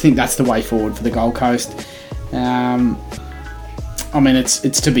I just think that's the way forward for the Gold Coast. I mean,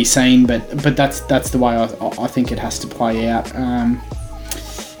 it's to be seen, but that's the way I think it has to play out.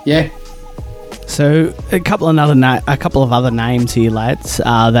 Yeah. So a couple of other names here, lads,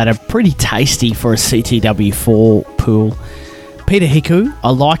 that are pretty tasty for a CTW4 pool. Peter Hiku, I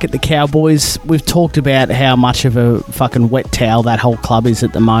like it. The Cowboys, we've talked about how much of a fucking wet towel that whole club is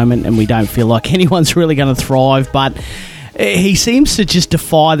at the moment, and we don't feel like anyone's really going to thrive, but he seems to just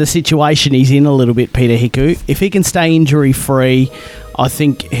defy the situation he's in a little bit, Peter Hiku. If he can stay injury-free, I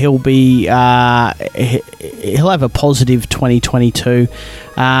think he'll have a positive 2022.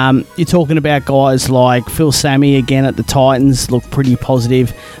 You're talking about guys like Phil Sammy again at the Titans, look pretty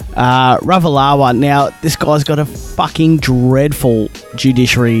positive. Ravalawa, now this guy's got a fucking dreadful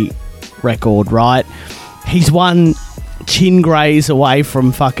judiciary record, right? He's one chin graze away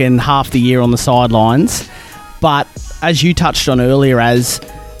from fucking half the year on the sidelines, but as you touched on earlier,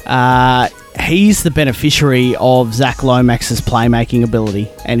 he's the beneficiary of Zach Lomax's playmaking ability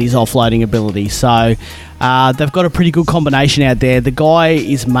and his offloading ability. So they've got a pretty good combination out there. The guy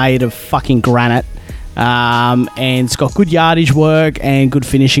is made of fucking granite. and it's got good yardage work and good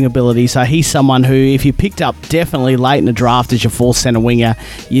finishing ability. So he's someone who, if you picked up definitely late in the draft as your fourth centre winger,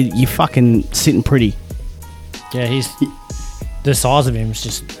 you fucking sitting pretty. Yeah, the size of him is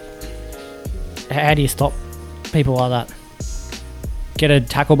just... How do you stop people like that? Get a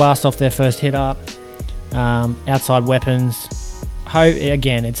tackle bust off their first hit up. Outside weapons.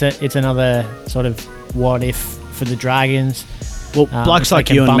 Again, it's another sort of what if for the Dragons. Well, blokes like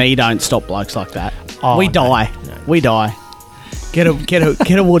you and me don't stop blokes like that. Oh, we die. No. We die. Get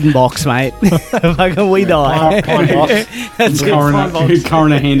a wooden box, mate. Fucking we die. Pine box. That's good.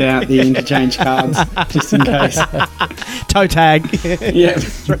 Coroner hand out the interchange cards just in case. Toe tag. Yeah,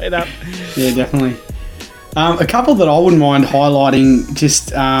 straight up. Yeah, definitely. A couple that I wouldn't mind highlighting,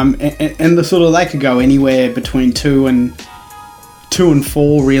 just and the sort of they could go anywhere between 2 and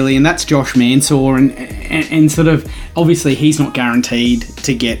 4 really, and that's Josh Mansour, and sort of obviously he's not guaranteed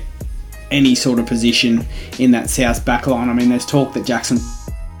to get any sort of position in that South back line. I mean, there's talk that Jackson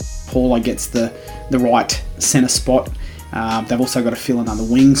Paulo gets the right centre spot. They've also got to fill another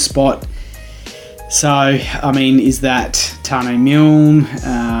wing spot. So, I mean, is that Tane Milne?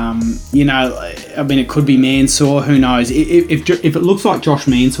 It could be Mansour. Who knows? If it looks like Josh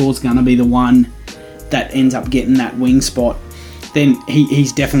Mansour's going to be the one that ends up getting that wing spot, then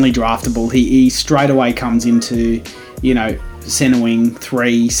he's definitely draftable. He straight away comes into, centre wing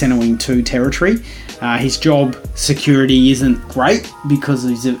 3, centre wing 2 territory. His job security isn't great because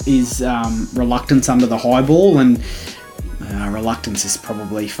of his reluctance under the high ball, and reluctance is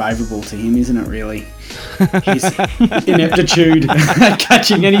probably favourable to him, isn't it, really? His ineptitude at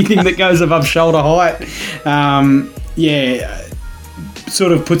catching anything that goes above shoulder height.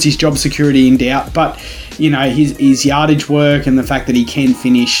 Sort of puts his job security in doubt. But, his yardage work and the fact that he can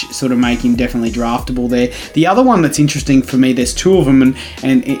finish sort of make him definitely draftable there. The other one that's interesting for me, there's 2 of them,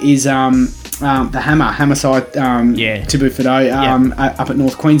 and is the Hammer side, Tibu Fido, up at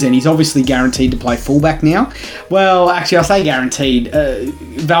North Queensland. He's obviously guaranteed to play fullback now. Well, actually, I'll say guaranteed.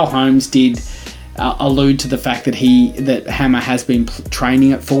 Val Holmes did allude to the fact that Hammer has been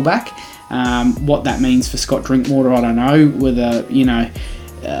training at fullback. What that means for Scott Drinkwater, I don't know. Whether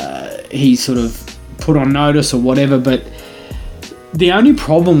he's sort of put on notice or whatever, but the only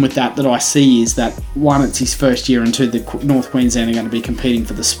problem with that I see is that, 1, it's his first year, and 2, the North Queensland are going to be competing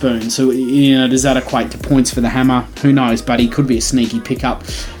for the spoon. So, does that equate to points for the Hammer? Who knows, but he could be a sneaky pickup.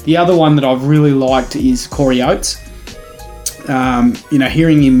 The other one that I've really liked is Corey Oates.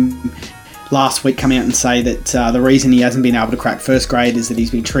 Hearing him last week come out and say that the reason he hasn't been able to crack first grade is that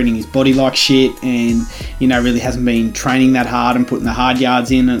he's been treating his body like shit and, really hasn't been training that hard and putting the hard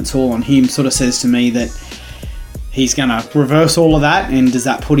yards in, and it's all on him, sort of says to me that he's going to reverse all of that. And does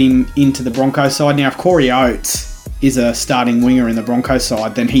that put him into the Broncos side? Now, if Corey Oates is a starting winger in the Broncos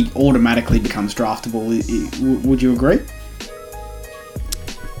side, then he automatically becomes draftable. Would you agree?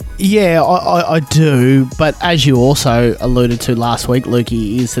 Yeah, I do, but as you also alluded to last week,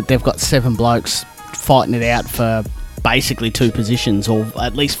 Lukey, is that they've got 7 blokes fighting it out for basically 2 positions, or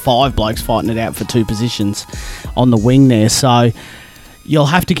at least 5 blokes fighting it out for 2 positions on the wing there. So you'll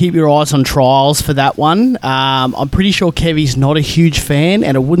have to keep your eyes on trials for that one. I'm pretty sure Kevy's not a huge fan,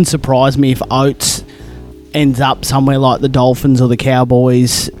 and it wouldn't surprise me if Oates ends up somewhere like the Dolphins or the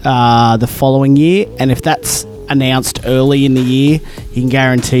Cowboys the following year. And if that's announced early in the year, you can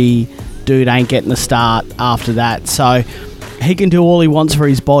guarantee dude ain't getting a start after that. So he can do all he wants for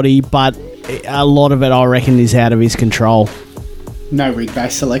his body, but a lot of it, I reckon, is out of his control. No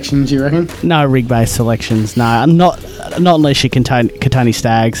rig-based selections, you reckon? No rig-based selections, no. Not unless you're Katoni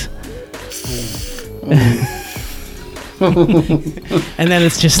Stags. And then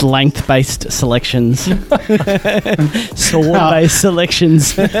it's just length-based selections. Sword-based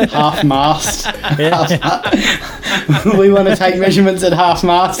selections. Half-mast. We want to take measurements at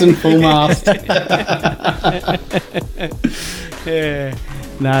half-mast and full-mast. Yeah.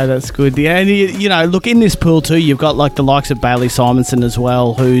 No, that's good. Yeah, and look, in this pool too, you've got like the likes of Bailey Simonson as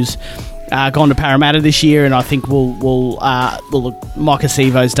well, who's gone to Parramatta this year, and I think Mike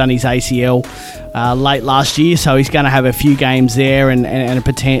Acevo's done his ACL late last year, so he's going to have a few games there and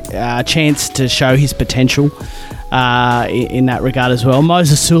a chance to show his potential in that regard as well.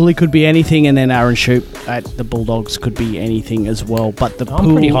 Moses Sully could be anything, and then Aaron Shoop at the Bulldogs could be anything as well. But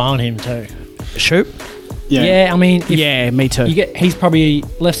I'm pretty high on him too. Shoop? Yeah, I mean... me too. He's probably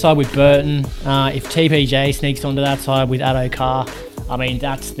left side with Burton. If TPJ sneaks onto that side with Addo Carr, I mean,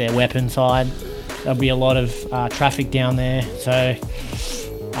 that's their weapon side. There'll be a lot of traffic down there. So,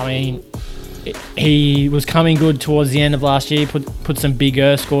 I mean, he was coming good towards the end of last year, put some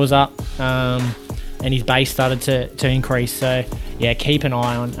bigger scores up, and his base started to increase. So, yeah, keep an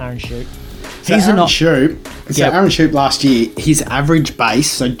eye on Aaron Shoop. So Aaron Shoup last year, his average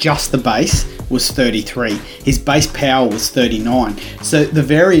base, so just the base, was 33. His base power was 39. So the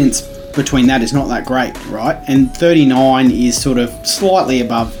variance between that is not that great, right? And 39 is sort of slightly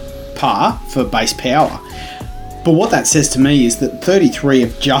above par for base power. But what that says to me is that 33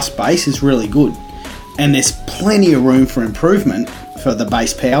 of just base is really good. And there's plenty of room for improvement for the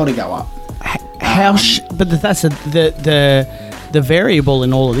base power to go up. But that's the variable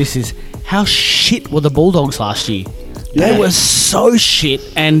in all of this is how shit were the Bulldogs last year? Yeah. They were so shit,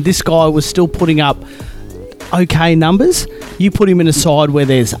 and this guy was still putting up okay numbers. You put him in a side where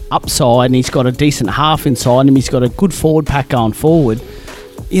there's upside, and he's got a decent half inside him. He's got a good forward pack going forward.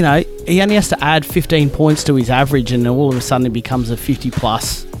 You know, he only has to add 15 points to his average, and all of a sudden he becomes a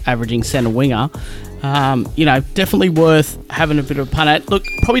 50-plus averaging centre winger. You know, definitely worth having a bit of a punt at. Look,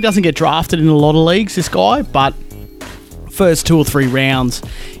 probably doesn't get drafted in a lot of leagues, this guy, but first 2 or 3 rounds,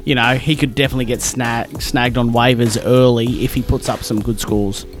 you know, he could definitely get snagged on waivers early if he puts up some good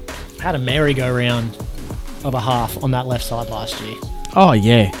scores. Had a merry-go-round of a half on that left side last year. Oh,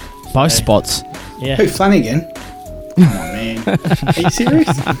 yeah. Both spots. Yeah. Who, Flanagan? Come on, man. Are you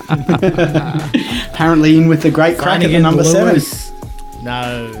serious? Apparently in with the great crack at the number Lewis. 7.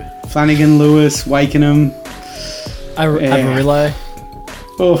 No. Flanagan, Lewis, Wakenham. Avarillo.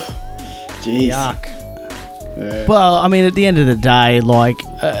 Oh, jeez. Yuck. Well, I mean, at the end of the day, like,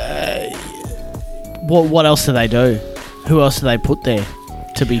 what else do they do? Who else do they put there?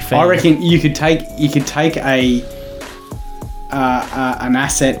 To be fair, I reckon you could take a an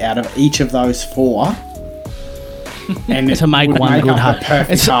asset out of each of those 4, and to make one good half.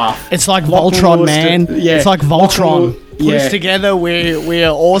 half. It's like Lachlan Voltron, Lewis man. It's like Voltron. Put us together, we're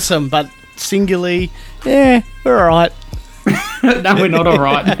awesome, but singly, yeah, we're all right. No, we're not all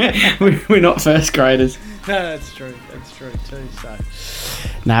right. We're not first graders. No, that's true too. So,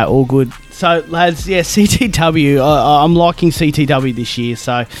 no, all good. So, lads, yeah, CTW. I'm liking CTW this year.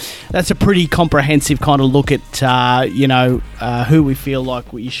 So, that's a pretty comprehensive kind of look at, who we feel like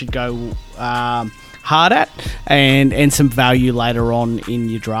you should go hard at, and some value later on in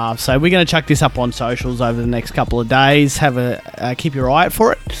your draft. So, we're going to chuck this up on socials over the next couple of days. Have keep your eye out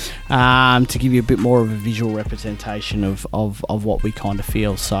for it, to give you a bit more of a visual representation of what we kind of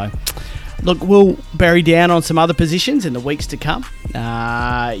feel. So, look, we'll bury down on some other positions in the weeks to come,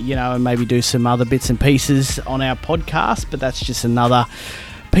 and maybe do some other bits and pieces on our podcast, but that's just another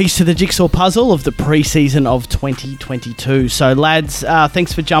piece to the jigsaw puzzle of the pre-season of 2022. So, lads,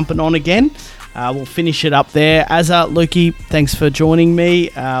 thanks for jumping on again. We'll finish it up there. Lukey, thanks for joining me.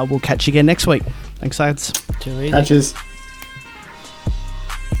 We'll catch you again next week. Thanks, lads. Too easy. Catches.